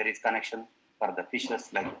there is connection for the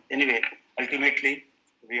fishes. Like anyway, ultimately,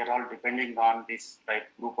 we are all depending on this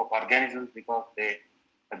group of organisms because they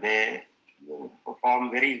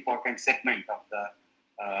form very important segment of the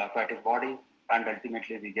aquatic body, and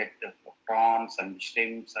ultimately we get the prawns and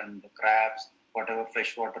shrimps and the crabs, whatever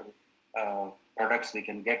freshwater products we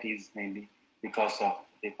can get is mainly because of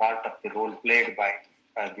the part of the role played by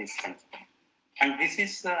these things. And this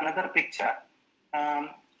is another picture.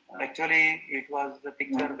 Actually, it was the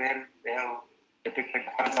picture where they have depicted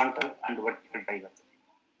horizontal and vertical diversity.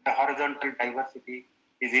 The horizontal diversity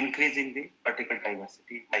is increasing the vertical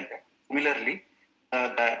diversity like that. Similarly,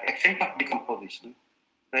 the extent of decomposition,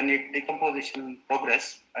 when decomposition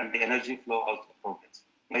progress and the energy flow also progress.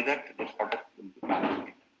 By that, the product will be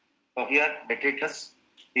converted. So here, detritus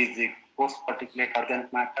is the coarse particulate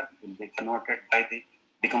organic matter will be converted by the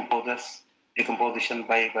decomposition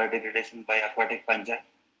by biodegradation by aquatic fungi,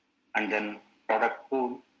 and then product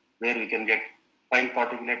pool where we can get fine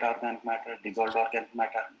particulate organic matter, dissolved organic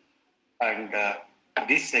matter, and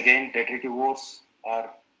this again detritivores, or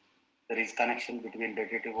there is connection between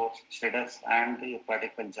detritivores, shredders, and the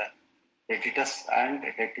aquatic fungi. Detritus and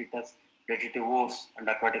detritivores and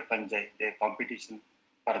aquatic fungi, the competition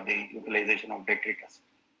for the utilization of detritus.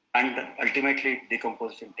 And ultimately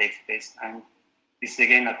decomposition takes place, and this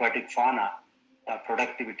again aquatic fauna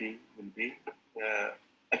productivity will be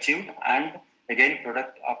achieved, and again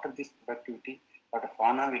after this productivity, the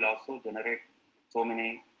fauna will also generate so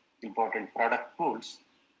many important product pools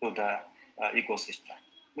to the ecosystem.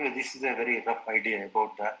 This is a very rough idea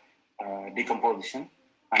about the decomposition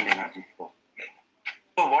and energy flow.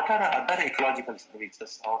 So what are other ecological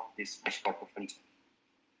services of this freshwater fungi?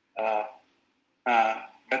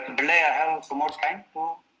 Dr. Billai, I have some more time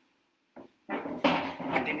to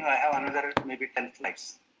continue. I have another maybe 10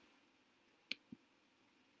 slides.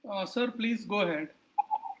 Sir, please go ahead.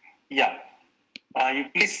 Yeah. You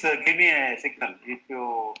please give me a signal if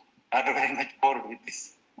you are very much bored with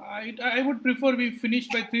this. I would prefer we finish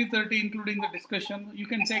by 3:30, including the discussion. You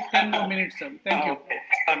can take 10 more minutes, sir. Thank you. Okay.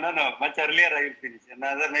 No, much earlier I will finish.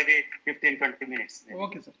 Another maybe 15-20 minutes. Maybe.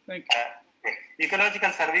 Okay, sir. Thank you. Okay.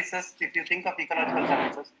 Ecological services, if you think of ecological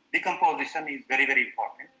services, decomposition is very, very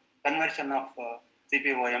important. Conversion of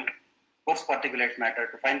CPOM, coarse particulate matter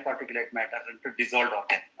to fine particulate matter and to dissolved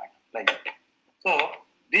organic matter, like that. So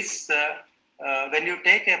this, when you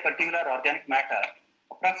take a particular organic matter,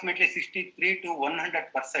 approximately 63 to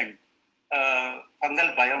 100%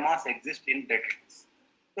 fungal biomass exists in detritus.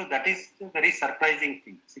 So that is a very surprising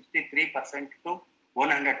thing, 63% to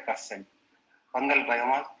 100% fungal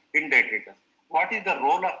biomass in detritus. What is the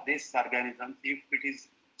role of these organisms if it is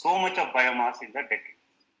so much of biomass in the detritus?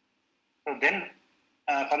 So then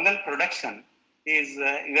fungal production is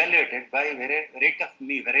evaluated by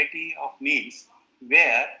variety of means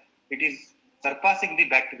where it is surpassing the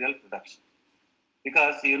bacterial production.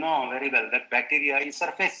 Because you know very well that bacteria is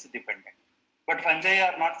surface dependent, but fungi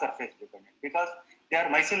are not surface dependent because they are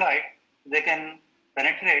myceloid. They can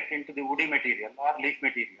penetrate into the woody material or leaf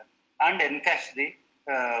material and encash the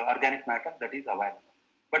organic matter that is available.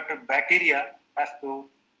 But bacteria has to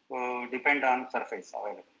depend on surface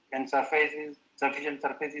available. And sufficient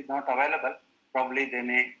surface is not available, probably they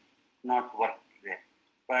may not work there.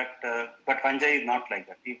 But fungi is not like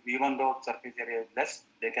that. Even though surface area is less,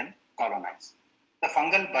 they can colonize. The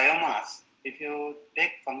fungal biomass, if you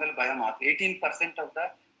take fungal biomass, 18% of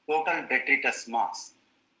the total detritus mass,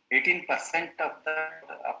 18% of the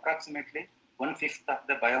approximately 1/5 of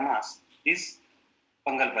the biomass is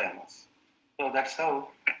fungal biomass. So that's how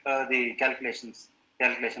the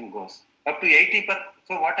calculation goes. Up to 80%.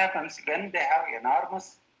 So what happens when they have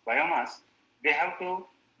enormous biomass? They have to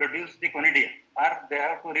produce the conidia, or they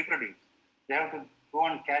have to reproduce. They have to go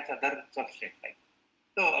and catch other substrate like.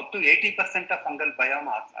 So up to 80% of fungal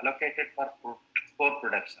biomass allocated for spore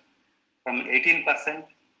production. From 18%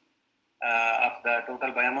 of the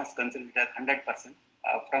total biomass considered as 100%.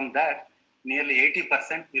 From that, nearly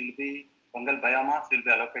 80% will be fungal biomass will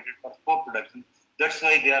be allocated for spore production. That's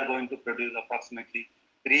why they are going to produce approximately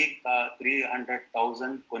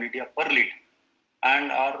 300,000 conidia per liter,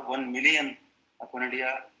 and or 1 million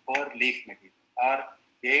conidia per leaf material, or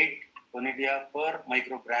 8 conidia per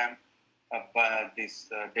microgram of this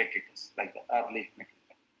detritus, like that, or leaf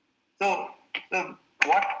material. So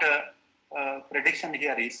what prediction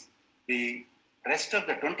here is the rest of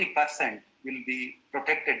the 20% will be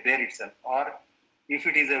protected there itself, or if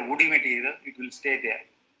it is a woody material, it will stay there,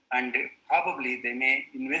 and probably they may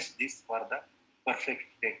invest this for the perfect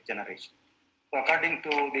state generation. So according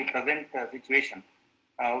to the present situation,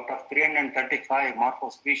 out of 335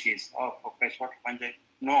 morphospecies of freshwater fungi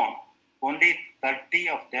known, only 30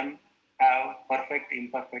 of them have perfect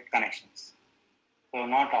imperfect connections. So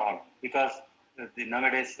not all, because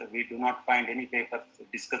nowadays we do not find any papers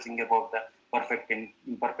discussing about the perfect and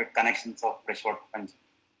imperfect connections of freshwater fungi.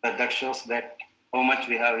 But that shows that how much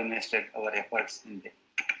we have invested our efforts in them.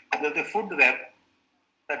 So the food web,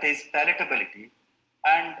 that is palatability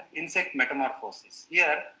and insect metamorphosis.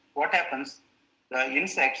 Here, what happens? The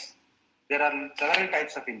insects, there are several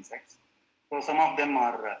types of insects. So some of them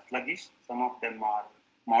are sluggish, some of them are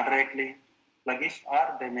moderately sluggish,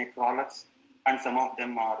 or they make frolics, and some of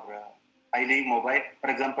them are highly mobile. For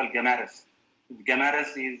example, Gammarus.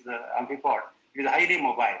 Gammarus is amphipod. It is highly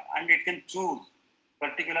mobile, and it can choose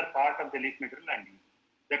particular part of the leaf material and eat.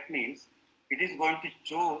 That means it is going to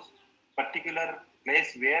choose particular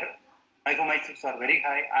place where mycomycetes are very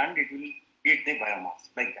high, and it will eat the biomass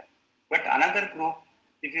like that. But another group,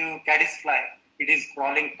 if you caddisfly, it is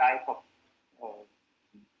crawling type of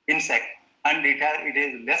insect, and it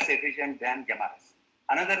is less efficient than Gammarus.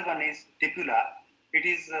 Another one is Tipula. It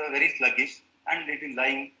is very sluggish, and it is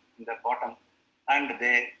lying in the bottom, and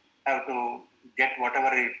they have to get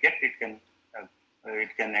whatever it gets.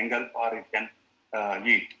 It can engulf, or it can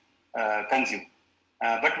eat, consume.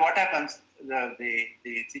 But what happens?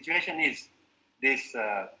 The situation is this.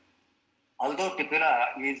 Although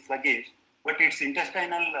Tipula is sluggish, but its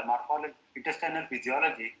intestinal morphology, intestinal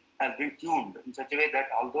physiology has been tuned in such a way that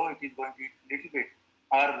although it is going to eat little bit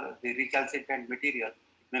or the recalcitrant material,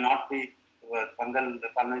 it may not be fungal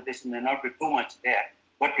colonization may not be too much there,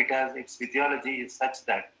 but it has its physiology is such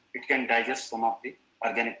that it can digest some of the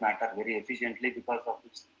organic matter very efficiently because of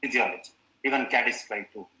its physiology. Even caddisfly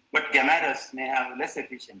too. But Gammarus may have less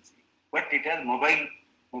efficiency, but it has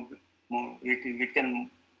it can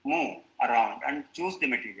move around and choose the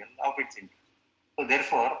material of its interest. So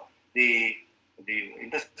therefore, the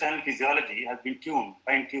intestinal physiology has been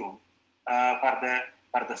fine-tuned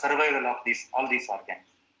for the survival of all these organs.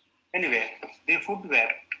 Anyway, the food web,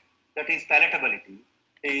 that is palatability,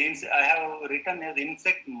 I have written as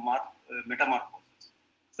insect metamorphosis.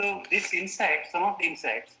 So this insect, some of the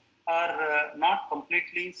insects are not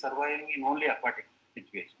completely surviving in only aquatic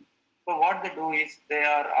situations. So what they do is they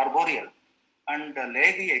are arboreal and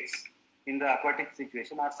lay the eggs in the aquatic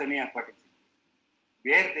situation or semi-aquatic situation,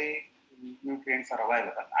 where the nutrients are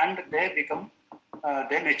available, and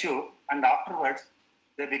they mature, and afterwards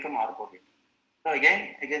they become arboreal. So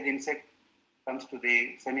again the insect comes to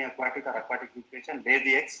the semi-aquatic or aquatic situation, lay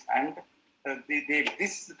the eggs, and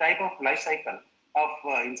this type of life cycle of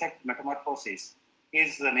insect metamorphosis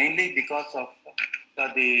is mainly because of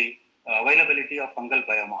the availability of fungal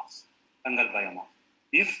biomass.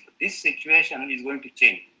 If this situation is going to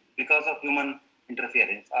change because of human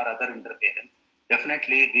interference or other interference,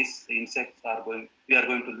 definitely these insects we are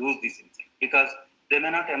going to lose this insect because they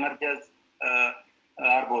may not emerge as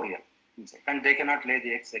arboreal insect, and they cannot lay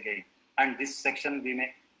the eggs again. And this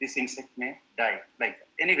insect may die like that.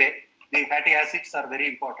 Anyway, the fatty acids are very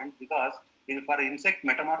important because for insect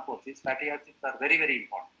metamorphosis, fatty acids are very, very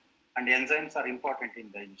important, and enzymes are important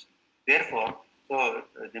in digestion. Therefore,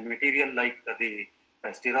 the material like the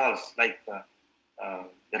sterols, like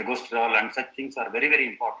ergosterol and such things are very, very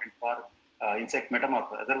important for insect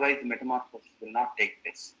metamorphosis. Otherwise, the metamorphosis will not take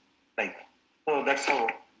place. Like that. So that's how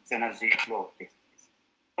this energy flow takes place.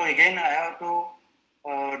 So again, I have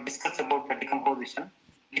to discuss about the decomposition.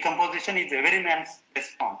 Decomposition is every man's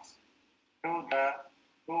response to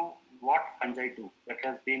what fungi do. That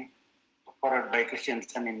has been forwarded by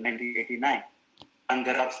Christiansen in 1989. And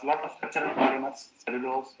there are a lot of structural polymers,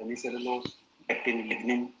 cellulose, hemicellulose, pectin,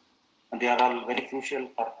 lignin, and they are all very crucial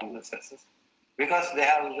for fungal success because they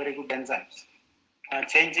have very good enzymes.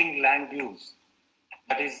 Changing land use,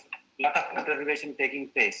 that is a lot of perturbation taking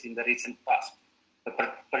place in the recent past. The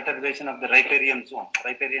perturbation of the riparian zone,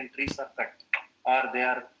 riparian trees are cut, or they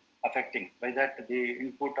are affecting. By that, the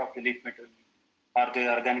input of the leaf material or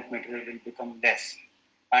the organic material will become less.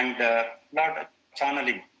 And lot of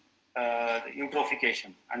channeling,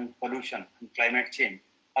 eutrophication and pollution and climate change,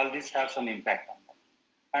 all these have some impact on them.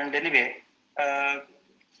 And anyway,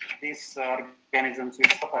 these organisms will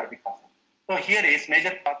suffer because of. So here is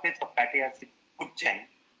major pathways of fatty acid food chain.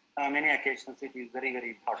 Many occasions it is very, very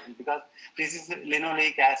important because this is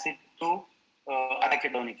linoleic acid to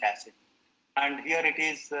arachidonic acid. And here it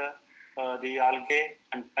is the algae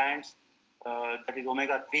and plants, that is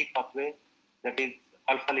omega-3 pathway, that is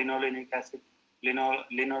alpha-linolenic acid,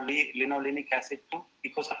 linolenic acid to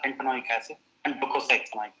eicosapentaenoic acid and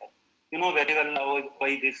docosahexaenoic acid. You know very well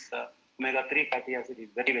why this omega-3 fatty acid is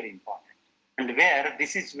very, very important. And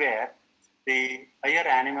this is where the higher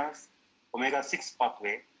animals, omega-6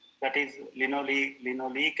 pathway, that is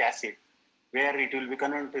linoleic acid, where it will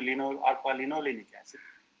become into alpha-linolenic acid,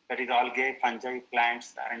 that is algae, fungi,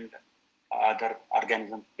 plants, and other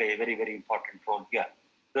organisms play a very, very important role here.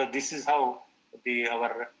 So this is how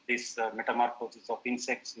this metamorphosis of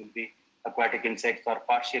insects will be, aquatic insects or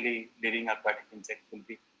partially living aquatic insects will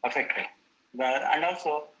be affected. And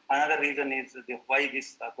also another reason is why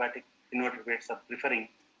these aquatic invertebrates are preferring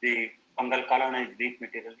the fungal colonized leaf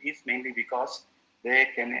material is mainly because they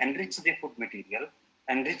can enrich the food material,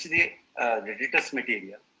 enrich the detritus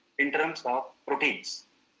material in terms of proteins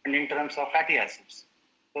and in terms of fatty acids.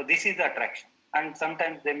 So this is the attraction. And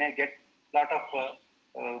sometimes they may get a lot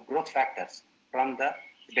of growth factors from the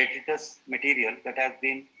detritus material that has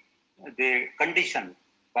been conditioned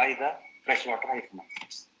by the freshwater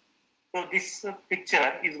hyphomycetes. So this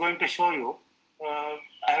picture is going to show you,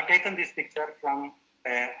 I have taken this picture from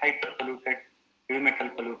a hyper-polluted, heavy metal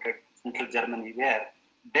polluted central Germany, where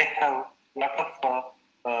they have a lot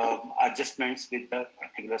of adjustments with the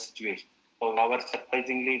particular situation. So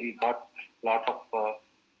surprisingly, we got a lot of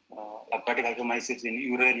aquatic hyphomycetes in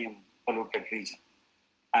uranium polluted region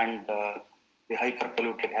and the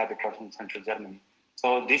hyper-polluted habitats in central Germany.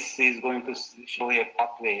 So this is going to show a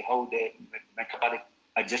pathway, how the metabolic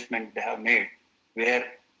adjustment they have made, where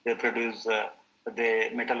they produce the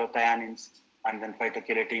metallothioneins and then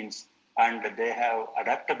phytokeratins and they have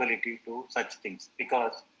adaptability to such things.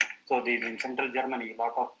 Because so in central Germany, a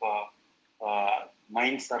lot of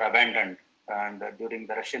mines are abandoned and during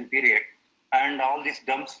the Russian period, and all these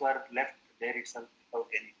dumps were left there itself without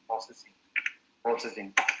any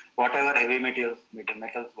processing. Whatever heavy metals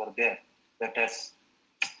were there, that has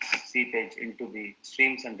seepage into the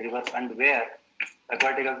streams and rivers, and where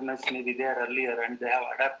aquatic organisms may be there earlier and they have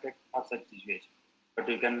adapted for such situation. But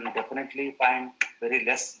you can definitely find very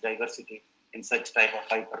less diversity in such type of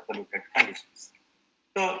hyper-polluted conditions.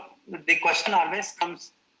 So the question always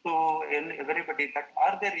comes to everybody that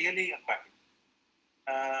are they really aquatic?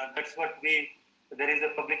 That's what there is a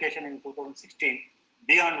publication in 2016,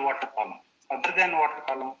 beyond water column. Other than water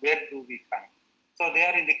column, where do we find? So they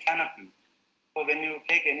are in the canopy. So when you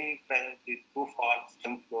take any true fall,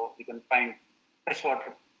 stem flow, you can find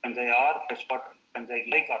freshwater fungi or freshwater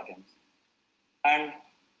fungi-like organisms. And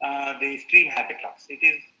the stream habitats, it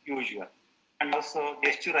is usual. And also the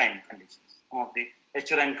estuarine conditions, some of the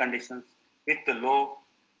estuarine conditions with the low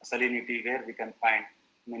salinity where we can find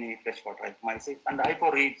many freshwater mysis and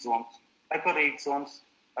hyporheic zones. Hyporheic zones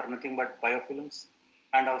are nothing but biofilms,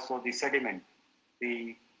 and also the sediment,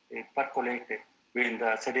 the percolated in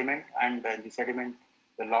the sediment, and in the sediment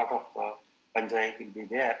a lot of fungi will be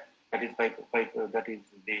there. That is that is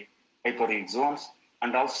the hyporheic zones,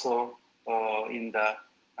 and also in the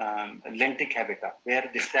lentic habitat where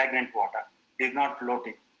the stagnant water is not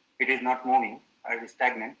floating, it is not moving, it is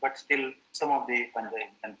stagnant, but still some of the fungi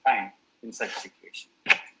you can find in such situation.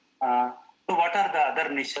 So what are the other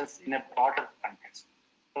niches in a broader context?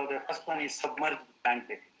 So the first one is submerged plant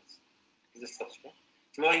detritus. This is a substrate.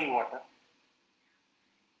 Flowing water,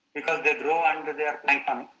 because they grow and they are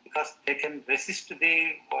planktonic, because they can resist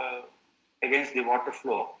the against the water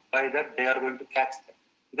flow. By that they are going to catch them.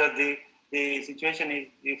 Because the situation is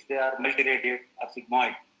if they are multiradiate or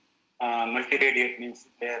sigmoid. Multiradiate means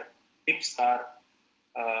their tips are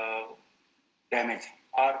damaged,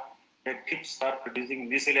 or their tips are producing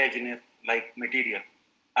mucilaginous-like material,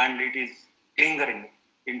 and it is clingering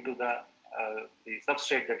into the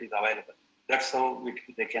substrate that is available. That's how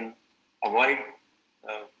they can avoid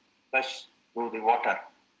flush through the water,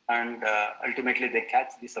 and ultimately they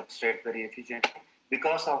catch the substrate very efficiently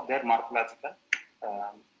because of their morphologically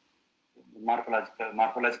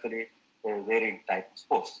varied type of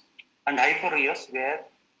spores. And hyporheious, where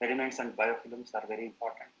sediments and biofilms are very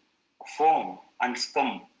important. Foam and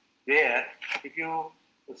scum, where if you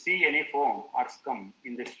see any foam or scum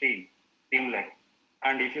in the streamlet,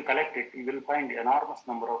 and if you collect it, you will find enormous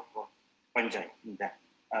number of fungi in that,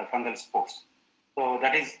 fungal spores. So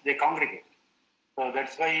that is, they congregate. So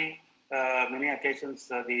that's why many occasions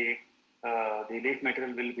the leaf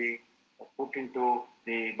material will be put into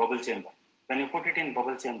the bubble chamber. When you put it in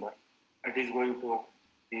bubble chamber, it is going to,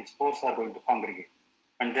 the spores are going to congregate.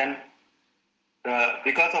 And then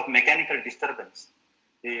because of mechanical disturbance,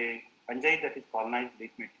 the fungi that is colonized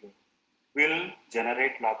leaf material will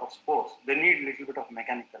generate lot of spores. They need little bit of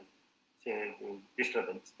mechanical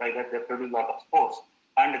disturbance. By that they produce lot of spores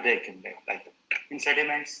and they can like that. In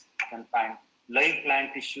sediments, you can find live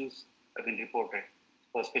plant tissues have been reported,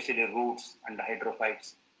 so especially roots and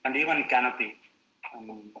hydrophytes, and even canopy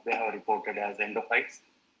they have reported as endophytes.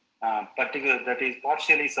 Particular that is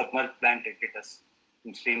partially submerged plant detritus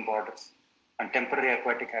in stream borders, and temporary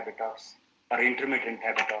aquatic habitats or intermittent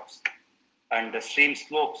habitats, and the stream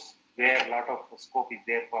slopes where a lot of scope is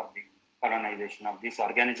there for the colonization of these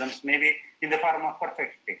organisms, maybe in the form of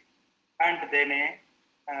perfect state, and they may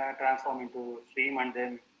transform into stream and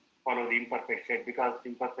then follow the imperfect state, because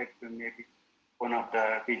imperfect may be one of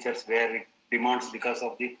the features where it demands because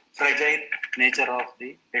of the fragile nature of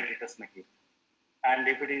the detritus material. And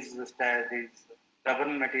if it is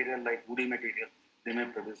stubborn material like woody material, they may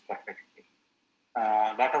produce perfect state.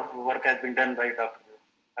 A lot of work has been done by Dr.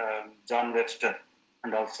 John Webster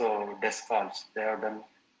and also Descalz. They have done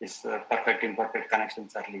this perfect imperfect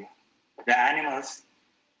connections earlier. The animals,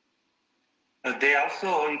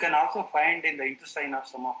 you can also find in the intestine of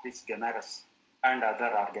some of these gammarus and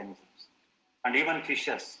other organisms, and even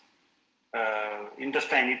fishes.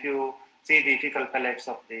 Intestine, if you see the fecal pellets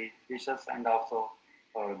of the fishes and also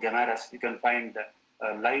gammarus, you can find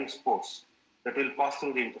live spores that will pass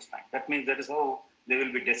through the intestine. That means that is how they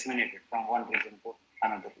will be disseminated from one region to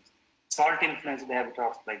another region. Salt influenced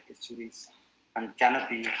habitats like estuaries and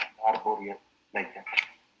canopy arboreal like that.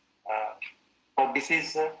 So this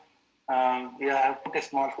is, we have put a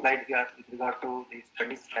small slide here with regard to the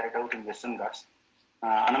studies carried out in Western Ghats.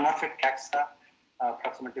 Anamorphic taxa,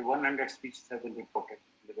 approximately 100 species have been reported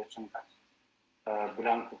in the Western Ghats,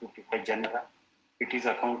 belong to 55 genera. It is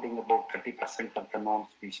accounting about 30% of the known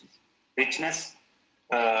species. richness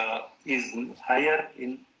is higher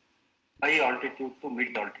in high altitude to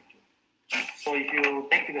mid altitude. So if you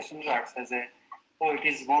take the Western Ghats as a, so it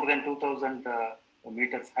is more than 2000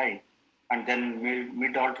 meters high, and then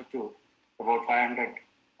mid altitude about 500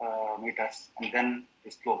 meters, and then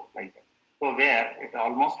the slope like that. So where it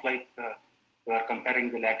almost like you are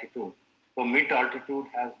comparing the latitude. So mid altitude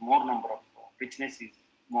has more number of richness is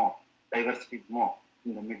more, diversity is more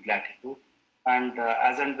in the mid latitude, and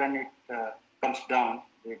as and when it comes down,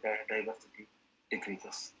 the diversity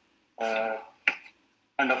decreases.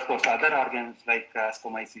 And of course, other organs like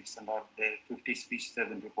ascomycetes and all, the 50 species have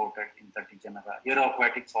been reported in 30 genera.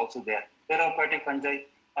 Aeroaquatics also there. Aeroaquatic fungi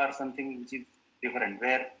are something which is different,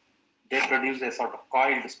 where they produce a sort of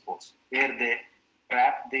coiled spores, where they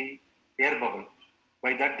trap the air bubble.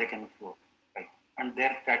 By that they can float. Right? And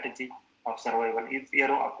their strategy of survival is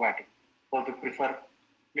aeroaquatic. So they prefer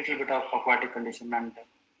little bit of aquatic condition, and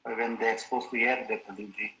when they expose to air, they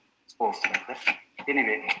produce the spores like that.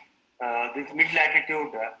 Anyway, these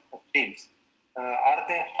mid-latitude streams, are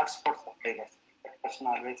they hotspots of diversity? That question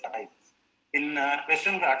always arises. In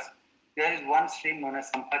Western Ghats, there is one stream known as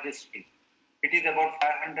Sampaja stream. It is about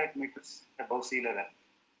 500 meters above sea level,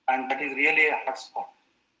 and that is really a hotspot.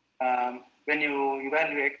 When you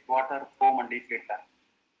evaluate water, foam, and leaf litter,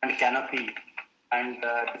 and canopy, and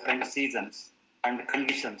different seasons and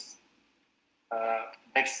conditions,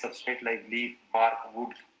 that substrate like leaf, bark,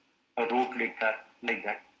 wood, root litter, like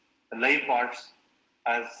that. The live parts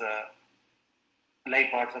as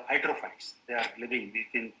live parts of hydrophytes. They are living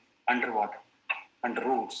within underwater and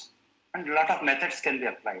roots. And a lot of methods can be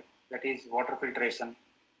applied. That is water filtration,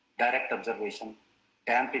 direct observation,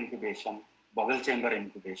 damp incubation, bubble chamber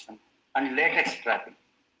incubation, and latex trapping.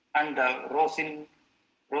 And rosin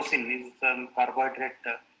is carbohydrate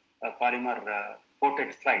polymer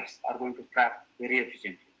coated slides are going to trap very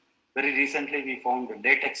efficiently. Very recently, we found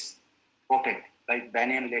latex coated, like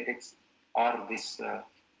banyan latex or this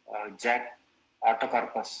jack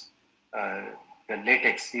artocarpus, the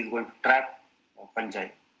latex is going to trap fungi,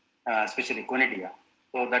 especially conidia.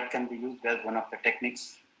 So that can be used as one of the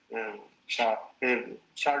techniques, short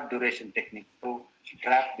duration technique to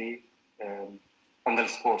trap the fungal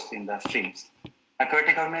spores in the streams.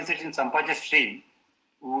 Aquatic organisms in Sampaja stream,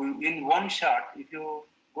 in one shot, if you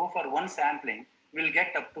go for one sampling, you will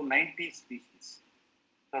get up to 90 species.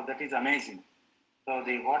 So that is amazing. So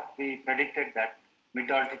what we predicted that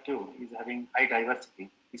mid-altitude is having high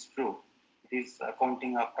diversity is true. It is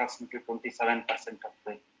accounting approximately 27% of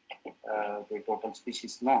the total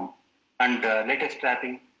species known. And latex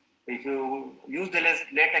trapping, if you use the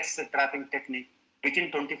latex trapping technique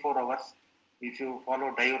within 24 hours, if you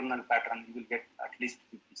follow diurnal pattern, you will get at least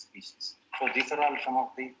 50 species. So these are all some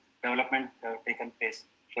of the development taken place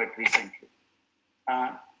quite recently.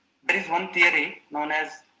 There is one theory known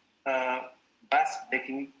as bass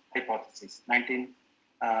baking hypothesis,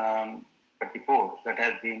 1934, that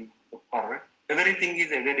has been put forward. Everything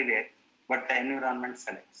is everywhere, but the environment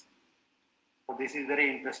selects. So this is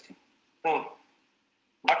very interesting. So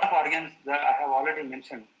lot of organs that I have already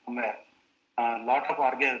mentioned somewhere. Lot of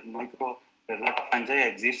organs, a lot of fungi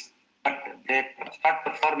exist, but they start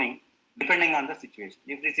performing depending on the situation.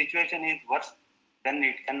 If the situation is worse, then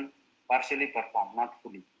it can partially perform, not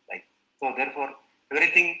fully. So therefore,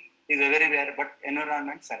 everything is everywhere, but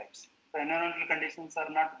environment selects. So environmental conditions are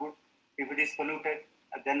not good. If it is polluted,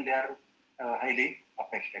 then they are highly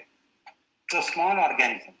affected. So small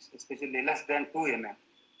organisms, especially less than 2 mm,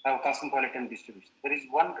 have cosmopolitan distribution. There is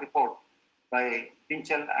one report by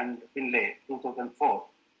Pinchel and Finlay, 2004.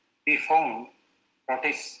 We found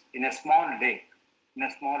protists in a small lake,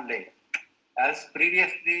 as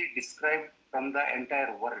previously described from the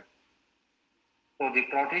entire world. So the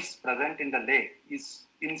protists present in the lake is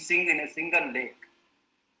in a single lake.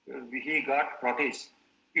 He got protists.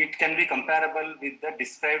 It can be comparable with the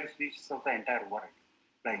described species of the entire world.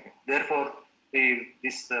 Therefore,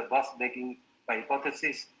 this bass baking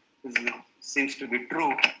hypothesis seems to be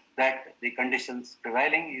true, that the conditions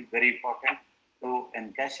prevailing is very important to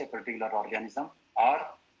encash a particular organism or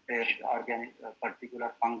a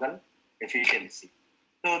particular fungal efficiency.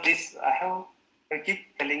 So this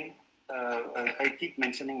I keep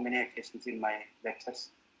mentioning many occasions in my lectures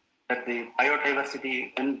that the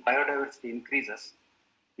biodiversity, when biodiversity increases,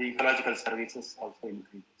 the ecological services also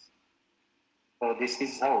increases. So this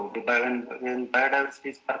is how when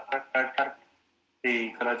biodiversity is perfect, the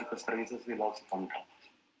ecological services will also come down.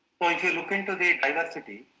 So if you look into the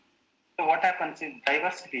diversity, so what happens is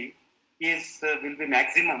diversity will be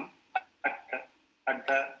maximum at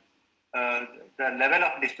the level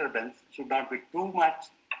of disturbance should not be too much,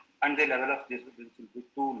 and the level of disturbance will be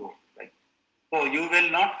too low. So you will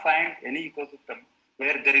not find any ecosystem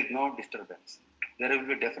where there is no disturbance. There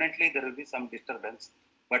will be some disturbance,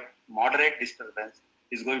 but moderate disturbance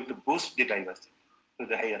is going to boost the diversity to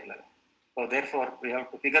the higher level. So therefore, we have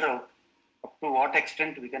to figure out up to what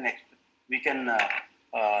extent we can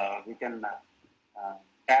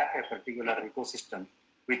tap a particular ecosystem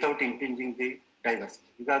without impinging the diversity.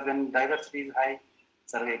 Because when diversity is high,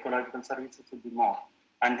 ecological services will be more,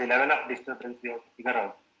 and the level of disturbance we have to figure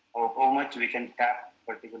out how much we can tap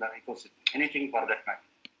particular ecosystem. Anything for that matter,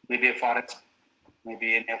 maybe a forest,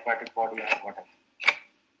 maybe an aquatic body or whatever.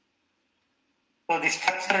 So the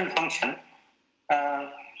structure and function.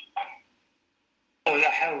 So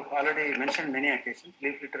I have already mentioned many occasions,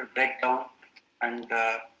 leaf litter breakdown and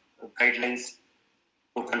guidelines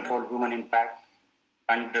to control human impact,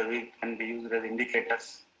 and we can be used as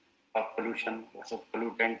indicators of pollution, of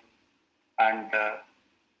pollutant, and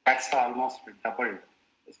that's almost doubled,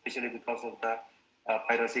 especially because of the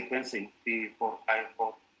pyrosequencing,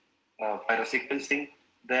 P454 pyrosequencing,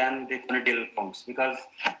 then the conidial counts, because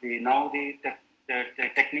now the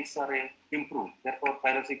techniques are improved. Therefore,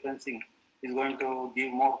 pyrosequencing is going to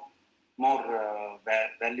give more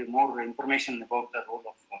value, more information about the role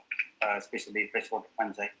of especially freshwater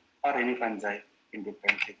fungi or any fungi in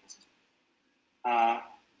different ecosystems.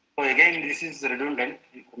 So again, this is redundant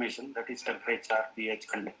information, that is temperature, pH,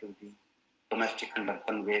 conductivity, domestic and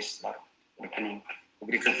urban waste or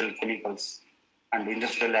agricultural chemicals, and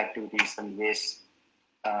industrial activities and waste,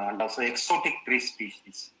 and also exotic tree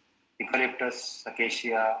species, eucalyptus,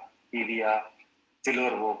 acacia, stevia,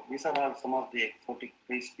 silver oak. These are all some of the exotic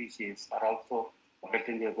tree species are also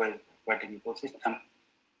affecting the aquatic ecosystem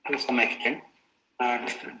to some extent.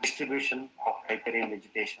 Distribution of riparian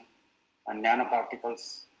vegetation and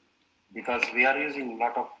nanoparticles, because we are using a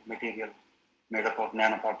lot of material made up of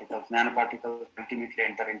nanoparticles. Nanoparticles ultimately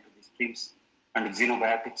enter into the streams and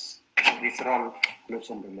xenobiotics. These are all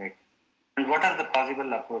pollution related. And what are the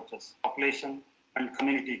possible approaches? Population and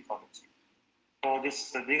community ecology.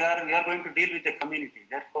 So we are going to deal with the community.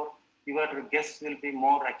 Therefore, your guess will be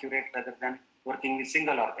more accurate rather than working with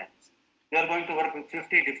single organisms. We are going to work with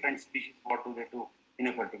 50 different species. What do they do in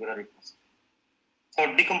a particular ecosystem?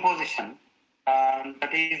 So decomposition,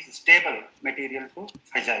 that is stable material to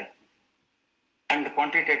fragile, and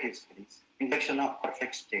quantitative studies, induction of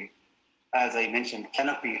perfect state. As I mentioned,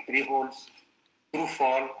 canopy, tree holes, through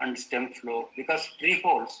fall and stem flow, because tree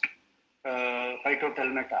holes,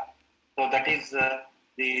 phytotelmata. So that is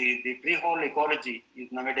the tree hole ecology is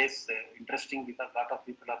nowadays interesting, because a lot of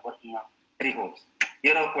people are working on tree holes,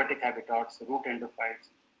 aeroaquatic habitats, root endophytes,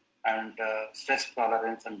 and stress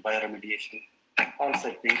tolerance and bioremediation. All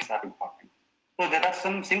such things are important. So there are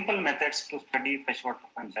some simple methods to study freshwater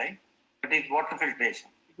fungi. That is water filtration.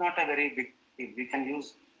 It's not a very big thing. We can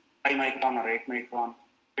use 5 micron or 8 micron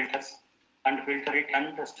filters and filter it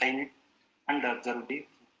and stain it and observe the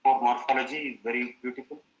pore morphology is very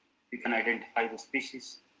beautiful. You can identify the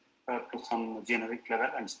species to some generic level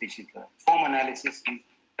and species level. Foam analysis is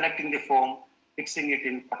collecting the foam, fixing it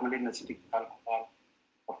in formalin acetic alcohol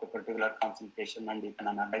of a particular concentration, and you can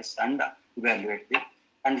analyze and evaluate it.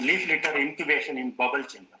 And leaf litter incubation in bubble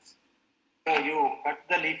chambers. So you cut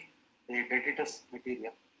the leaf, the detritus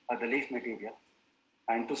material or the leaf material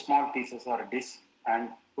into small pieces or discs and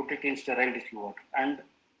put it in sterile distilled water, and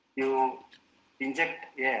you inject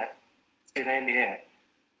air, sterile air,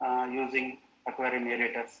 using aquarium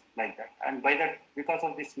aerators like that. And by that, because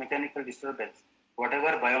of this mechanical disturbance,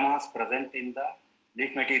 whatever biomass present in the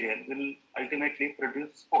leaf material will ultimately produce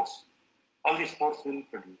spores. All these spores will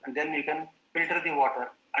produce, and then you can filter the water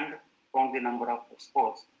and count the number of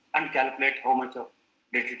spores and calculate how much of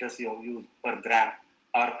detritus you have used per gram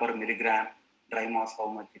or per milligram dry mass, how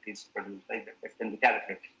much it is produced. Like that can be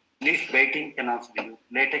calculated. Leaf baiting can also be used.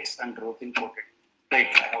 Latex and rosin coated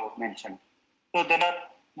plates I have mentioned. So there are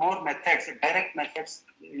more methods, direct methods,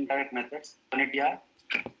 indirect methods, conidia,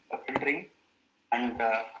 filtering, and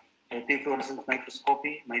fluorescence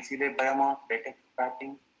microscopy, mycelial bioma, latex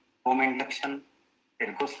tracking, foam induction,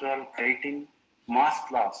 ergosterol, keratin, mass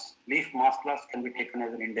loss. Leaf mass loss can be taken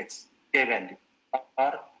as an index, K value,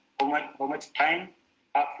 or how much time,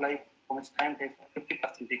 half-life, how much time takes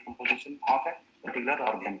 50% decomposition of a particular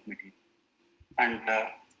organic material. And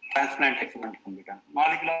transplant experiment can be done.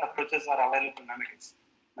 Molecular approaches are available nowadays,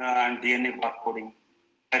 and DNA barcoding,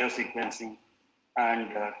 pyrosequencing, and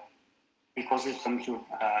ecosystem should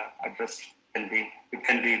address it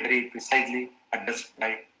can be very precisely addressed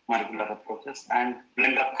by molecular approaches, and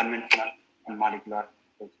blend of conventional and molecular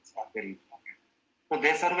approaches are very important. So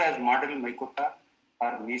they serve as model mycota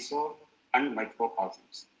or meso and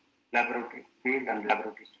microcosms, laboratory field and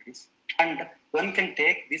laboratory studies. And one can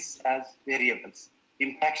take this as variables: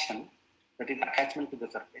 impaction, that is attachment to the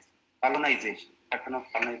surface; colonization, pattern of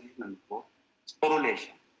colonization and growth;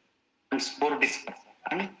 sporulation, and spore dispersal,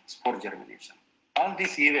 and spore germination. All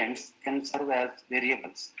these events can serve as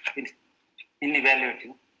variables in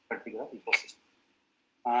evaluating particular ecosystem.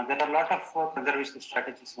 There are a lot of conservation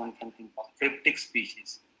strategies one can think of. Cryptic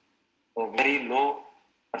species, so very low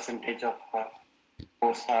percentage of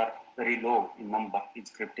spores are very low in number in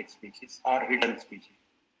cryptic species or hidden species.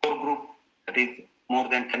 Core group, that is more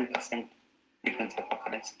than 10% difference of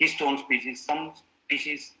occurrence. Keystone species, some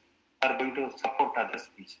species are going to support other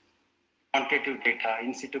species. Quantitative data,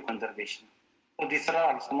 in situ conservation. So these are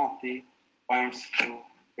all some of the points to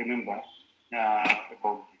remember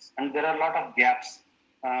about this. And there are a lot of gaps.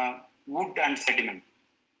 Wood and sediment.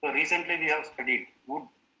 So recently we have studied wood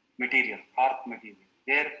material, earth material,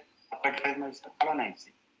 where aquatic is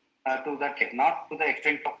colonizing to that, not to the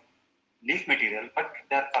extent of leaf material, but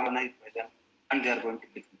they are colonized by them and they are going to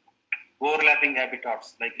become overlapping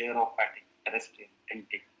habitats like aeropathic, terrestrial,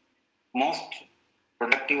 benthic. Most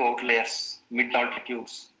productive outliers, mid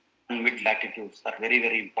altitudes and mid latitudes are very,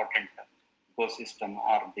 very important ecosystem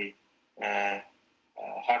or the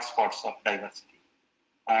hotspots of diversity.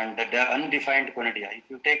 And the undefined conidia. If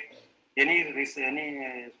you take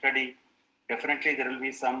any study, definitely there will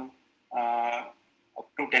be some up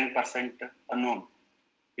to 10% unknown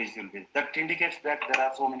species will be. That indicates that there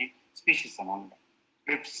are so many species among them.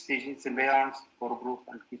 Crypt species, symbiont, core group,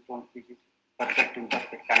 and keystone species, perfect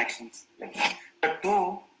imperfect connections. But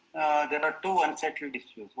there are two unsettled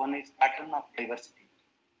issues. One is pattern of diversity.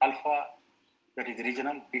 Alpha, that is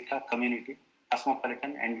regional; beta, community;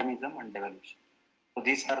 cosmopolitan, endemism, and devolution. So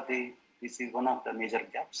this is one of the major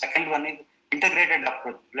gaps. Second one is integrated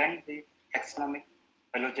approach, blend the taxonomic,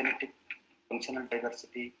 phylogenetic, functional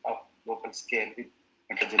diversity of local scale with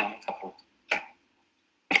metagenomic approach.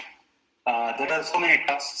 There are so many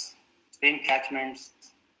tasks: stream catchments,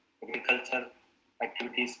 agriculture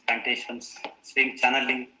activities, plantations, stream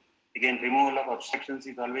channeling. Again, removal of obstructions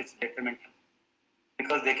is always detrimental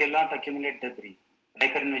because they cannot accumulate debris.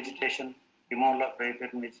 Riparian vegetation, removal of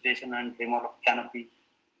riparian vegetation and removal of canopy,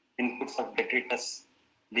 inputs of detritus,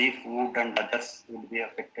 leaf, wood, and others will be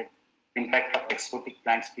affected. Impact of exotic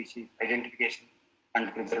plant species, identification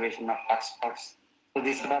and preservation of hotspots. So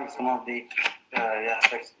these are some of the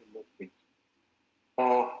aspects we look at.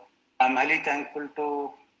 So I'm highly thankful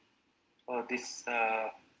to this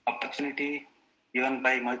opportunity given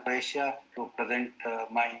by MycoAsia to present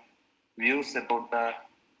my views about the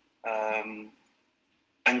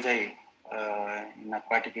fungi in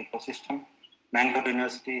aquatic ecosystem. Bangalore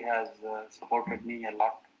University has supported me a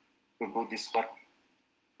lot to do this work,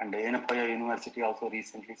 and Ramaiah University also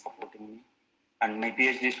recently supporting me. And my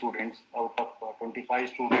PhD students, out of 25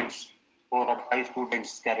 students, 4 or 5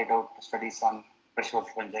 students carried out studies on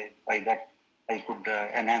freshwater fungi. By that, I could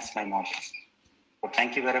enhance my knowledge. So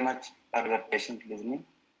thank you very much for your patient listening.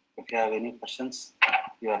 If you have any questions,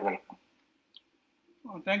 you are welcome.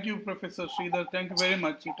 Thank you, Professor Sridhar. Thank you very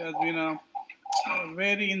much. It has been a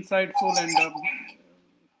very insightful and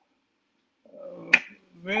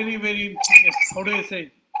very, very, how do I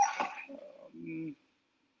say?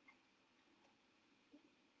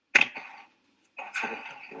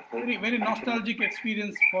 Very, very nostalgic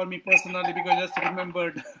experience for me personally, because I just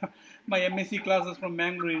remembered my MSc classes from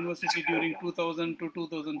Bangalore University during 2000 to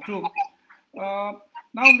 2002. Now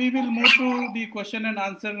we will move to the question and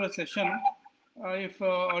answer session. If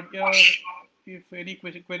any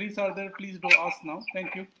queries are there, please do ask now.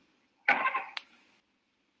 Thank you.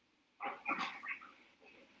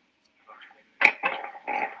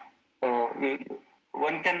 So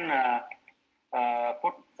one can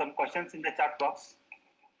put some questions in the chat box.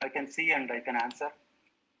 I can see and I can answer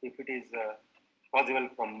if it is possible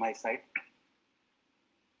from my side.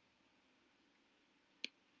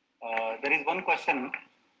 There is one question.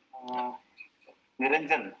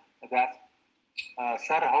 Niranjan has asked,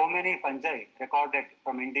 sir, how many fungi recorded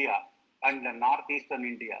from India and northeastern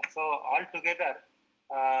India? So altogether,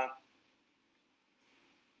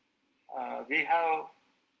 we have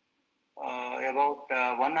about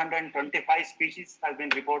 125 species have been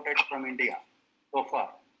reported from India so far,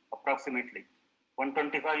 approximately.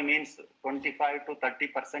 125 means 25 to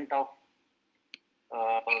 30% of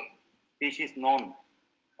species known.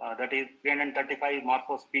 That is 335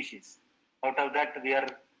 morpho species. Out of that, we are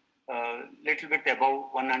little bit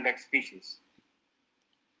above 100 species.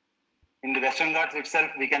 In the Western Ghats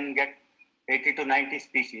itself, we can get 80 to 90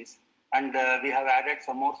 species, and we have added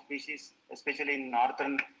some more species, especially in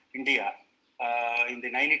northern India, in the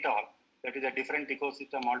Nainital. that is a different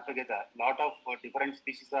ecosystem altogether. Lot of different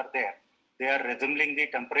species are there. They are resembling the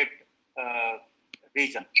temperate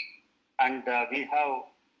region, and we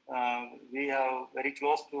have very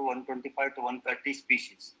close to 125 to 130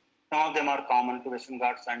 species. Some of them are common to Western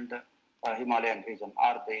Ghats and Himalayan region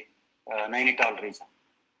or the Nainital region.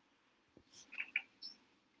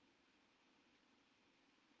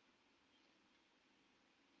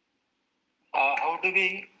 How do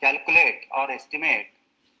we calculate or estimate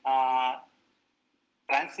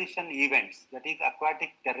transition events, that is aquatic,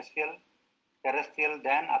 terrestrial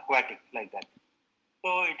then aquatic, like that?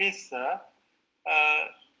 So it is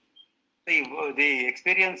the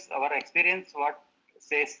experience, our experience what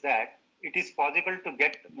says that it is possible to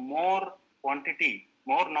get more quantity,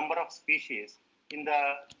 more number of species in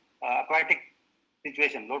the aquatic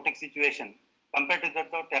situation, lotic situation, compared to the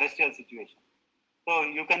terrestrial situation. So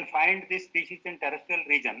you can find these species in terrestrial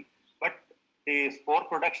region, but the spore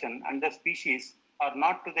production and the species are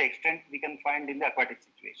not to the extent we can find in the aquatic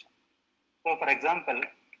situation. So for example,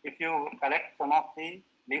 if you collect some of the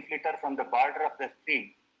leaf litter from the border of the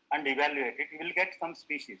stream and evaluate it, you will get some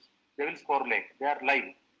species. They will correlate, they are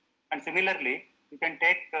live. And similarly, you can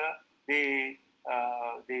take the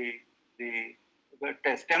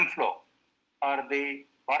stem flow or the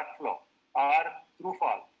bark flow or through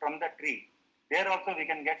fall from the tree. There also we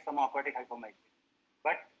can get some aquatic hypomycetes.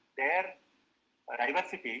 But their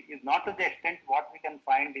diversity is not to the extent what we can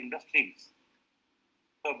find in the streams.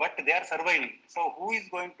 So, but they are surviving. So who is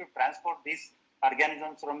going to transport these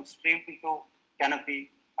organisms from stream to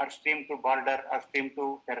canopy or stream to border or stream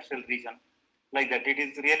to terrestrial region? Like that, it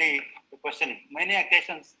is really a question. Many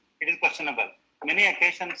occasions it is questionable. Many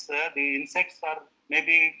occasions the insects are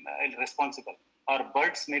maybe responsible, or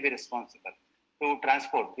birds may be responsible to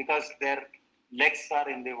transport, because their legs are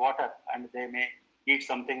in the water and they may eat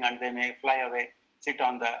something and they may fly away, sit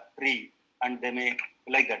on the tree, and they may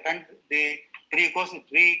like that. And the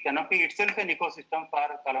tree canopy itself an ecosystem for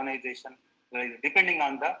colonization, depending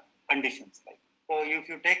on the conditions. So if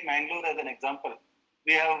you take Mangalore as an example,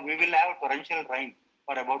 we will have torrential rain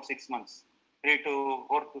for about 6 months, 5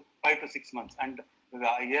 to 6 months, and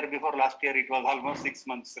a year before last year it was almost 6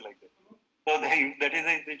 months like that. So that is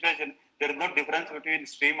a situation. There is no difference between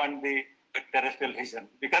stream and the terrestrial region,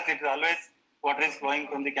 because it is always water is flowing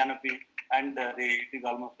from the canopy, and it is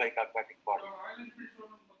almost like aquatic body.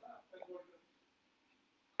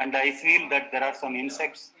 And I feel that there are some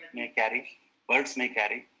insects may carry, birds may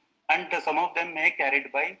carry, and some of them may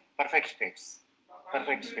carried by perfect states.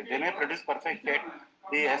 Perfect state. They may produce perfect state.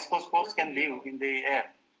 The ascospores can live in the air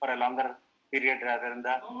for a longer period rather than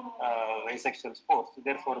the asexual spores.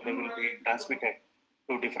 Therefore, they will be transmitted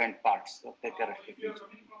to different parts of the terrestrial region.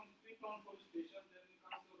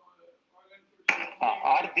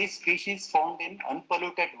 Are these species found in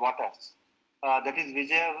unpolluted waters? That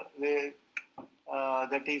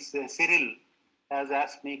is Cyril has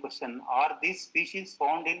asked me a question. Are these species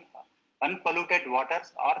found in unpolluted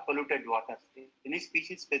waters or polluted waters? Any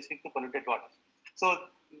species specific to polluted waters? So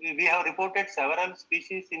we have reported several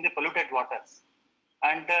species in the polluted waters,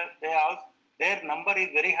 and their number is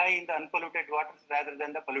very high in the unpolluted waters rather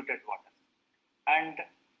than the polluted waters. And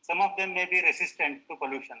some of them may be resistant to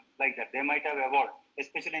pollution, like that. They might have evolved,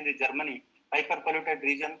 especially in the Germany, hyper-polluted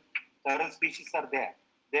region. Several species are there.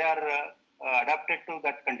 They are adapted to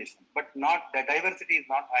that condition, but not the diversity is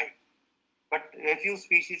not high. But a few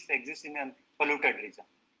species exist in a polluted region.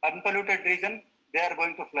 Unpolluted region, they are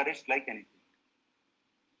going to flourish like anything.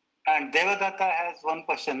 And Devadatta has one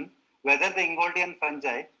question: whether the Ingoldian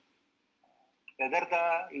fungi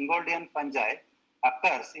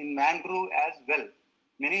occurs in mangrove as well.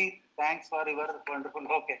 Many thanks for your wonderful.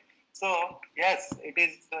 Okay. So yes, it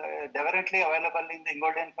is definitely available in the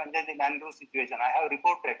Ingoldian fungi in the mangrove situation. I have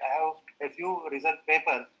reported. I have a few research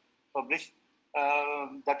papers published.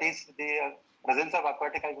 That is the presence of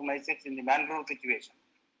aquatic hypomycetes in the mangrove situation.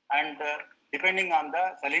 And depending on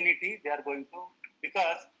the salinity, they are going to,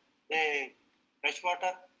 because the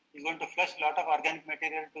freshwater is going to flush a lot of organic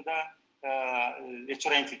material to the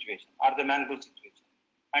estuarine situation or the mangrove situation.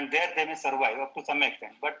 And there they may survive up to some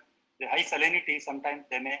extent. But the high salinity, sometimes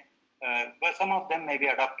they may, but some of them may be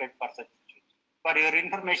adopted for such situation. For your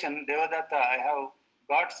information, Devadatta, I have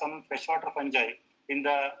got some freshwater fungi in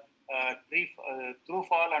the through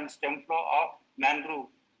fall and stem flow of mangrove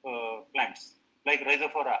plants, like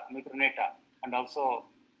Rhizophora, micronata, and also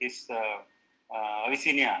this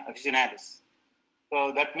Avicennia officinalis.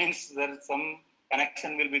 So that means there is some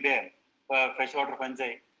connection will be there. Freshwater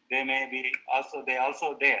fungi, they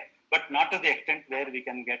also there, but not to the extent where we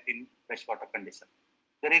can get in freshwater condition.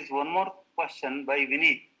 There is one more question by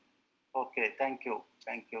Vinny. Okay, thank you.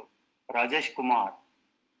 Rajesh Kumar,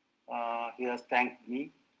 he has thanked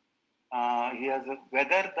me. He has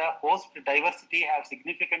whether the host diversity have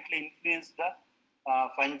significantly influenced the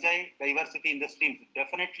fungi diversity in the streams.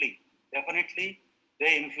 Definitely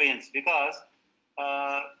they influence, because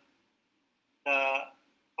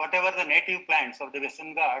whatever the native plants of the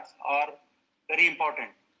Western Ghats are very important.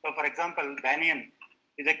 So, for example, banyan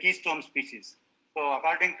is a keystone species. So,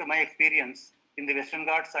 according to my experience in the Western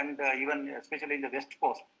Ghats and even especially in the West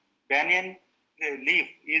Coast, banyan leaf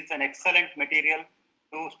is an excellent material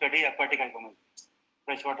to study aquatic hypomycetes,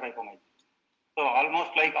 freshwater hypomycetes. So,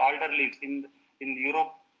 almost like alder leaves in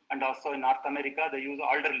Europe and also in North America, they use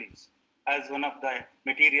alder leaves as one of the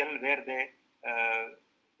material where they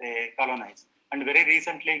colonize. And very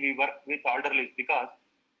recently, we worked with alder leaves because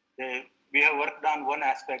we have worked on one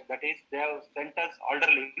aspect, that is, they have sent us alder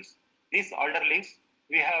leaves. These alder leaves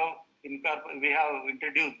we have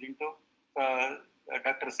introduced into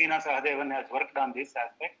Dr. Sina Sahadevan has worked on this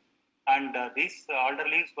aspect, and these alder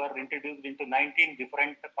leaves were introduced into 19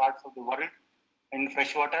 different parts of the world in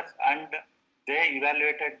freshwater, and they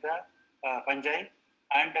evaluated the fungi,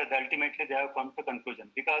 and ultimately they have come to conclusion,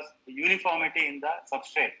 because the uniformity in the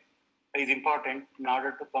substrate is important in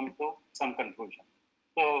order to come to some conclusion.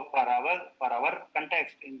 So for our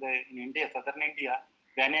context in India, southern India,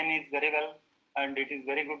 banyan is very well and it is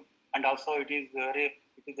very good, and also it is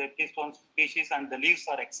a keystone species, and the leaves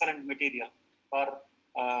are excellent material for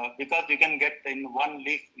because you can get in one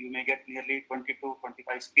leaf you may get nearly 20 to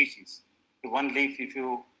 25 species to one leaf if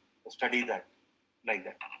you study that like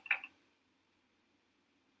that.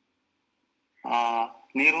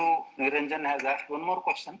 Niranjan has asked one more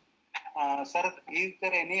question. Sir, is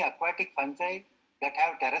there any aquatic fungi that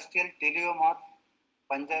have terrestrial teleomorph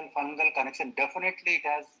fungal connection? Definitely it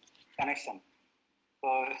has connection.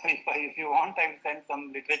 So if you want, I will send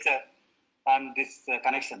some literature on this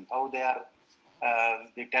connection, how they are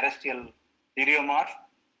the terrestrial teleomorph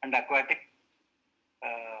and aquatic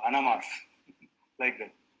anamorph, like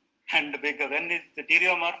that. And because when the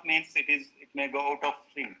teleomorph means it may go out of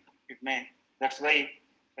stream. That's why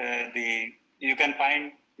you can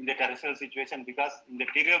find in the terrestrial situation, because in the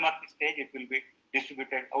teleomorphic stage it will be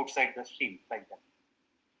distributed outside the stream like that.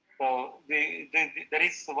 So there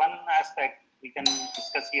is one aspect we can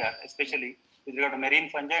discuss here, especially with regard to marine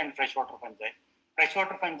fungi and freshwater fungi.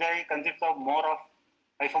 Freshwater fungi consists of more of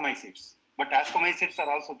hyphomycetes, but ascomycetes are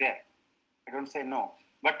also there. I don't say no,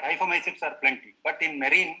 but hyphomycetes are plenty. But in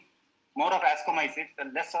marine, more of ascomycetes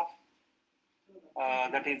and less of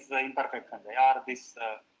that is imperfect fungi or this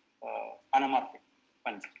anamorphic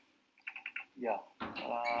fungi. Yeah.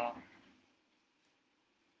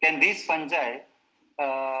 Can these fungi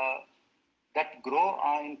that grow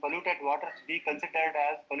in polluted waters be considered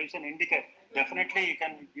as pollution indicator? Definitely, you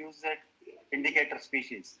can use that indicator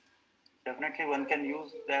species. Definitely, one can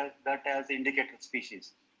use that as indicator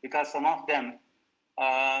species, because some of them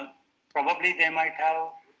probably they might have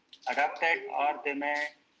adapted, or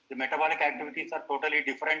the metabolic activities are totally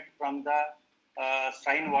different from the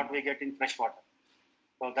strain what we get in freshwater.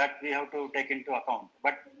 So that we have to take into account.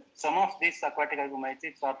 But some of these aquatic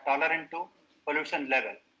hypomycetes are tolerant to pollution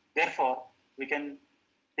level. Therefore, we can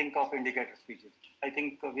think of indicator species. I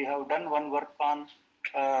think we have done one work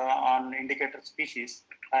on indicator species.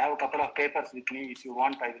 I have a couple of papers with me. If you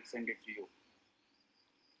want, I will send it to you.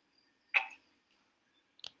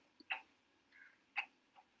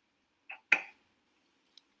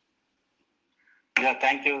 Yeah,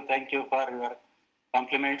 thank you for your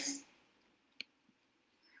compliments.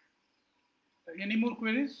 Any more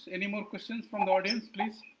queries? Any more questions from the audience,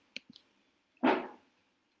 please?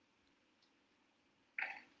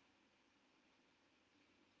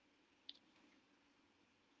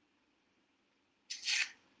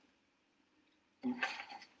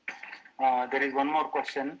 There is one more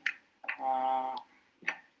question.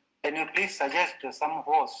 Can you please suggest some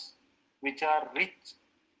hosts which are rich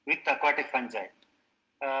with aquatic fungi?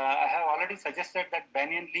 I have already suggested that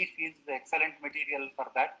banyan leaf is excellent material for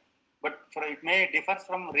that, but it may differ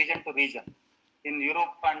from region to region. In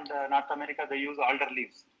Europe and North America, they use alder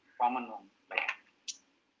leaves, common one.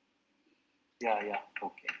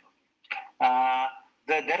 Okay.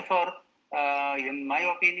 Therefore, in my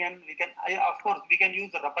opinion, of course, we can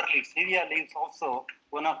use the rubber leaves. Hevia leaves also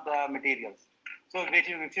one of the materials. So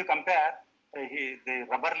if you compare the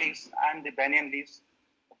rubber leaves and the banyan leaves,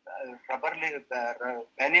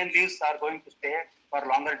 banyan leaves are going to stay for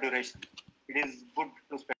longer duration. It is good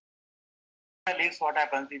to spend. Leaves, what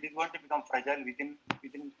happens? It is going to become fragile within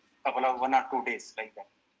couple of 1 or 2 days, like that.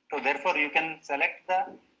 So therefore, you can select the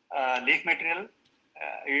leaf material.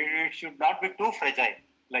 It should not be too fragile,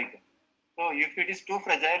 like that. So if it is too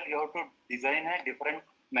fragile, you have to design a different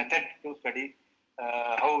method to study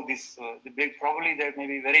how this, probably they may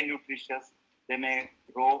be very nutritious, they may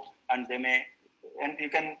grow and and you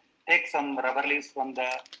can take some rubber leaves from the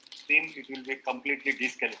stream, it will be completely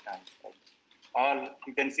de-skeletonized. Right? All,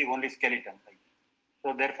 you can see only skeleton. Right?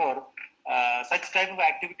 So therefore, such type of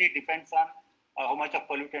activity depends on how much of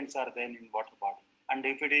pollutants are there in water body. And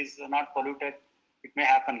if it is not polluted, it may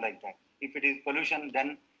happen like that. If it is pollution,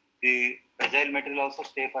 then the fragile material also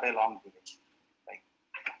stay for a long period. Right.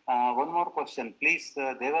 One more question, please.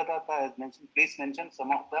 Devadatta has mentioned. Please mention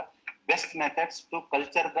some of the best methods to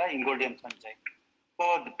culture the Ingoldian fungi.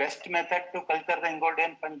 So the best method to culture the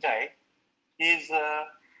Ingoldian fungi is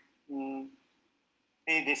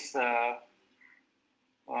this.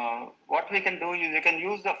 What we can do is we can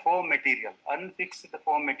use the foam material. Unfixed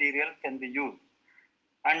foam material can be used,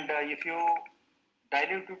 and if you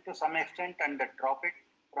dilute it to some extent and drop it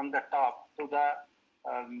from the top to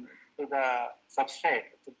the substrate,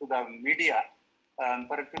 to the media,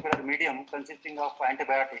 particular medium consisting of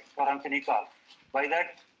antibiotics or amphenicol. By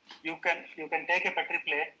that, you can take a Petri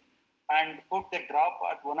plate and put the drop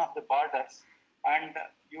at one of the borders, and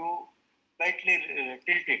you slightly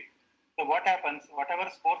tilt it. So what happens? Whatever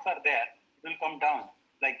spores are there, it will come down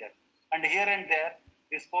like that, and here and there,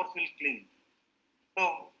 the spores will cling.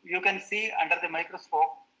 So you can see under the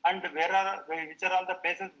microscope, and which are all the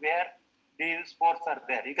places where the spores are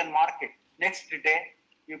there. You can mark it. Next day,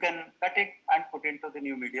 you can cut it and put into the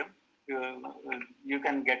new medium. You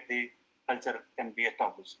can get the culture can be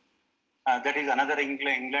established. That is another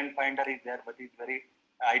England finder is there, but it's very,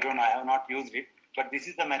 I have not used it. But this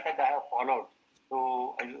is the method I have followed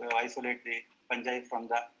to isolate the fungi from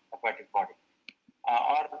the aquatic body.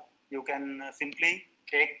 Or you can simply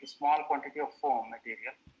take a small quantity of foam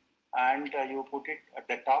material and you put it at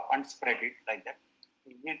the top and spread it like that,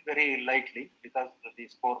 very lightly, because the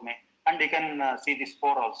spore may, and you can see the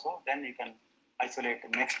spore also. Then you can isolate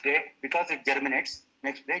the next day, because it germinates.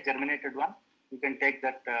 Next day, germinated one, you can take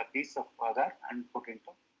that piece of agar and put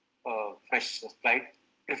into fresh slide,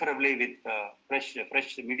 preferably with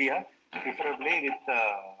fresh media, preferably with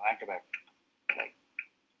antibiotic. Right.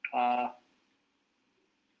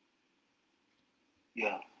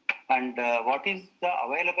 Yeah. And what is the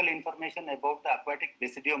available information about the aquatic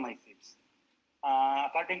basidiomycetes?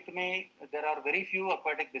 According to me, there are very few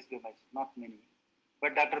aquatic basidiomycetes, not many.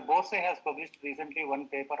 But Dr. Borse has published recently one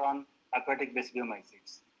paper on aquatic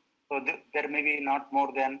basidiomycetes. So there may be not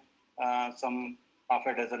more than some half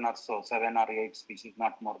a dozen or so, 7 or 8 species,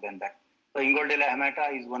 not more than that. So Ingoldella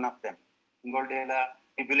hamata is one of them. Ingoldella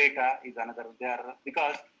ibulata is another. They are,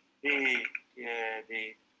 because the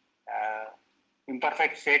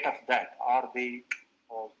imperfect state of that, or the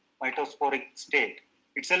mitosporic state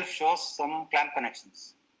itself shows some clamp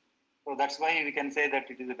connections. So that's why we can say that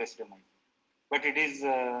it is a basidiomycete. But it is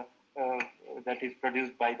that is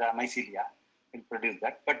produced by the mycelia, will produce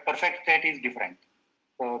that. But perfect state is different.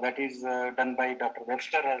 So that is done by Dr.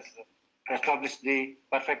 Webster, has established the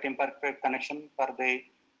perfect imperfect connection for the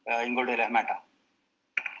Ingoldella hamata.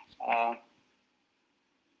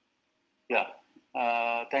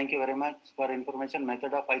 Thank you very much for information,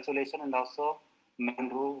 method of isolation, and also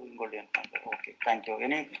Manru Ingoldian fungi. Okay, thank you.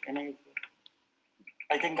 Any?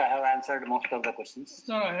 I think I have answered most of the questions.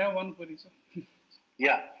 Sir, I have one query, sir.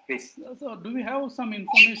 Yeah, please. So, do we have some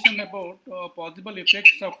information about possible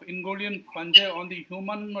effects of Ingoldian fungi on the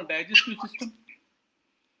human digestive system?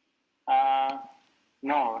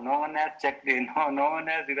 No one has checked in. No one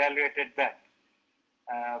has evaluated that.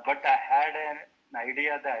 But I had an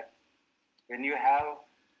idea that when you have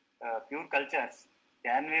pure cultures,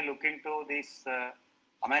 can we look into these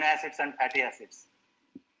amino acids and fatty acids?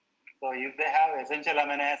 So if they have essential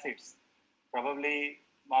amino acids, probably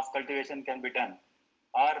mass cultivation can be done.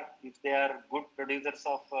 Or if they are good producers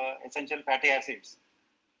of essential fatty acids,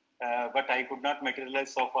 but I could not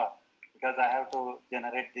materialize so far, because I have to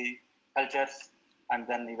generate the cultures and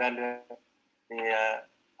then evaluate the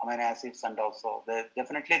amino acids, and also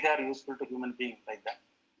definitely they are useful to human beings like that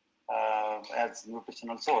as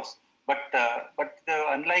nutritional source. But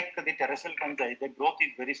unlike the terrestrial fungi, the growth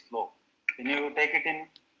is very slow. When you take it in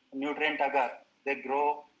nutrient agar, they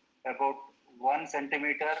grow about 1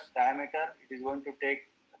 centimeter diameter. It is going to take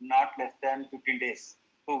not less than 15 days,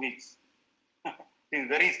 2 weeks. It is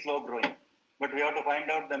very slow growing. But we have to find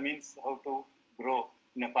out the means how to grow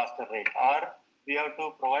in a faster rate. Or we have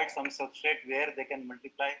to provide some substrate where they can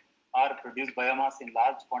multiply or produce biomass in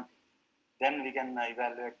large quantity. Then we can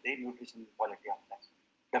evaluate the nutrition quality of that.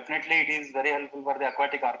 Definitely it is very helpful for the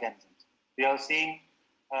aquatic organisms. We have seen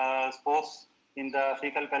spores in the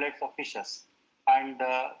fecal pellets of fishes, and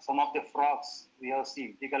some of the frogs we have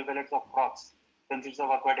seen, fecal pellets of frogs, consists of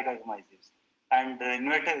aquatic icomyces. And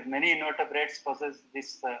many invertebrates possess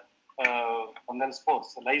this fungal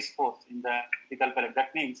spores, live spores in the fecal pellet.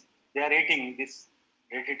 That means they are eating this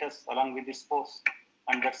radiatus along with the spores,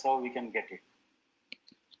 and that's how we can get it.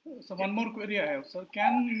 So one more query I have, sir.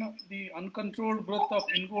 Can the uncontrolled growth of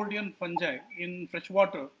Ingoldian fungi in fresh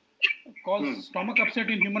water cause stomach upset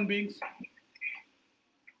in human beings?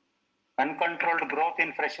 Uncontrolled growth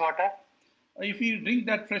in fresh water? If we drink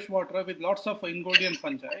that fresh water with lots of Ingoldian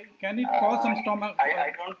fungi, can it cause some stomach?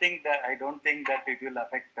 I don't think that it will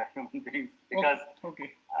affect human beings, because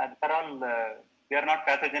they're all they are not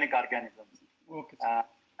pathogenic organisms. Okay.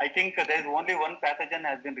 I think there is only one pathogen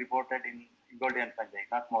has been reported in Ingoldian fungi,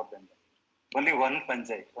 not more than that. Only one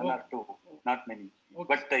fungi, one or two, not many.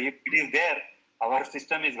 But if it is there, our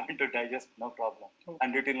system is going to digest, no problem,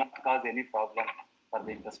 and it will not cause any problem for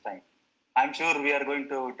the intestine. I'm sure we are going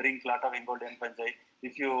to drink a lot of Ingoldian fungi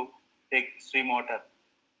if you take stream water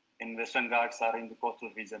in Western Ghats or in the coastal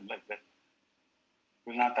region like that. It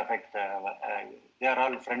will not affect, they are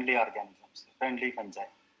all friendly organisms, friendly fungi.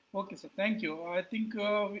 Okay, sir. Thank you. I think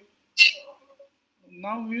now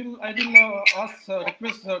I will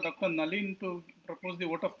request Dr. Nalin to propose the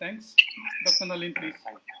vote of thanks. Dr. Nalin, please.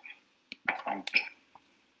 Thank you.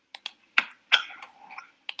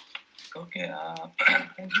 Okay,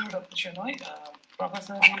 thank you, Dr. Shenoy.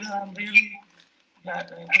 Professor Sridhar, I'm really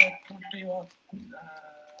grateful to you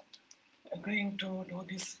agreeing to do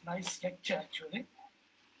this nice lecture, actually.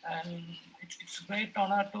 And it's a great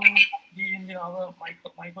honor to be in our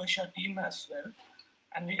MycoAsia team as well.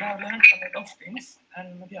 And we have learned a lot of things.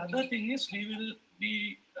 And the other thing is we will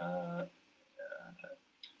be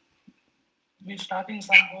starting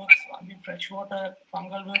some works on the freshwater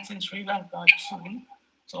fungal works in Sri Lanka soon.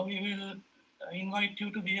 So we will invite you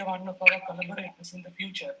to be one of our collaborators in the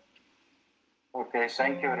future. Okay,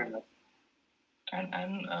 thank you very much.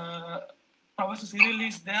 And Professor Cyril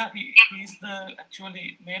is there. He is the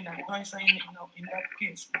actually main advisor in that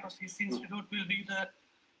case, because his institute will be the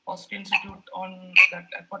first institute on that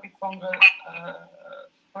aquatic fungal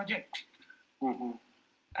project. Mm-hmm.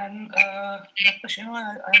 And Dr.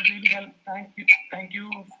 Shenoy, I'm really thank you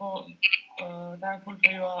for thankful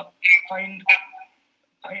for your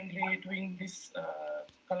kindly doing this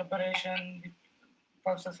collaboration with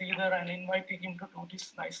Professor Sridhar and inviting him to do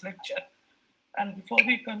this nice lecture. And before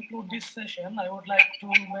we conclude this session, I would like to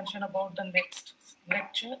mention about the next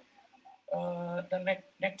lecture. The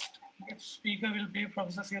next speaker will be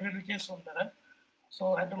Professor Cyril J. Sundara.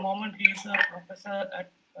 So at the moment, he is a professor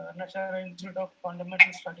at National Institute of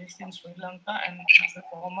Fundamental Studies in Sri Lanka, and he is a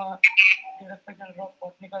former Director General of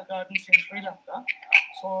Botanical Gardens in Sri Lanka.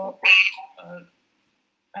 So,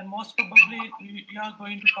 and most probably we are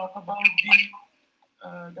going to talk about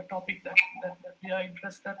the topic that we are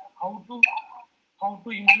interested, how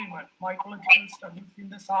to implement mycological studies in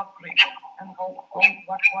the SARC region, and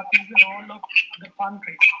what is the role of the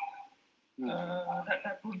countries.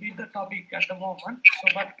 That would be the topic at the moment.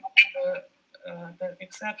 So, but the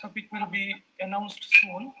exact topic will be announced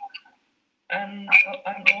soon. And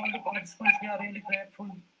all the participants, we are really grateful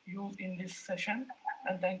you in this session,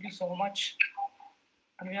 and thank you so much.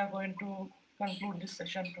 And we are going to conclude this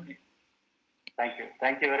session today. Thank you.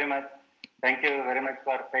 Thank you very much. Thank you very much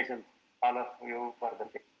for patience, all of you, for the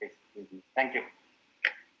patience. Thank you.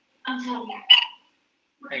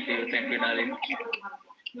 Thank you, darling.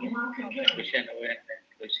 Mission away and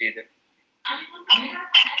proceed.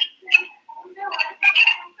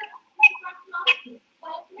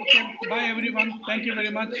 Okay, bye everyone. Thank you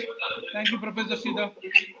very much. Thank you, Professor Sridhar.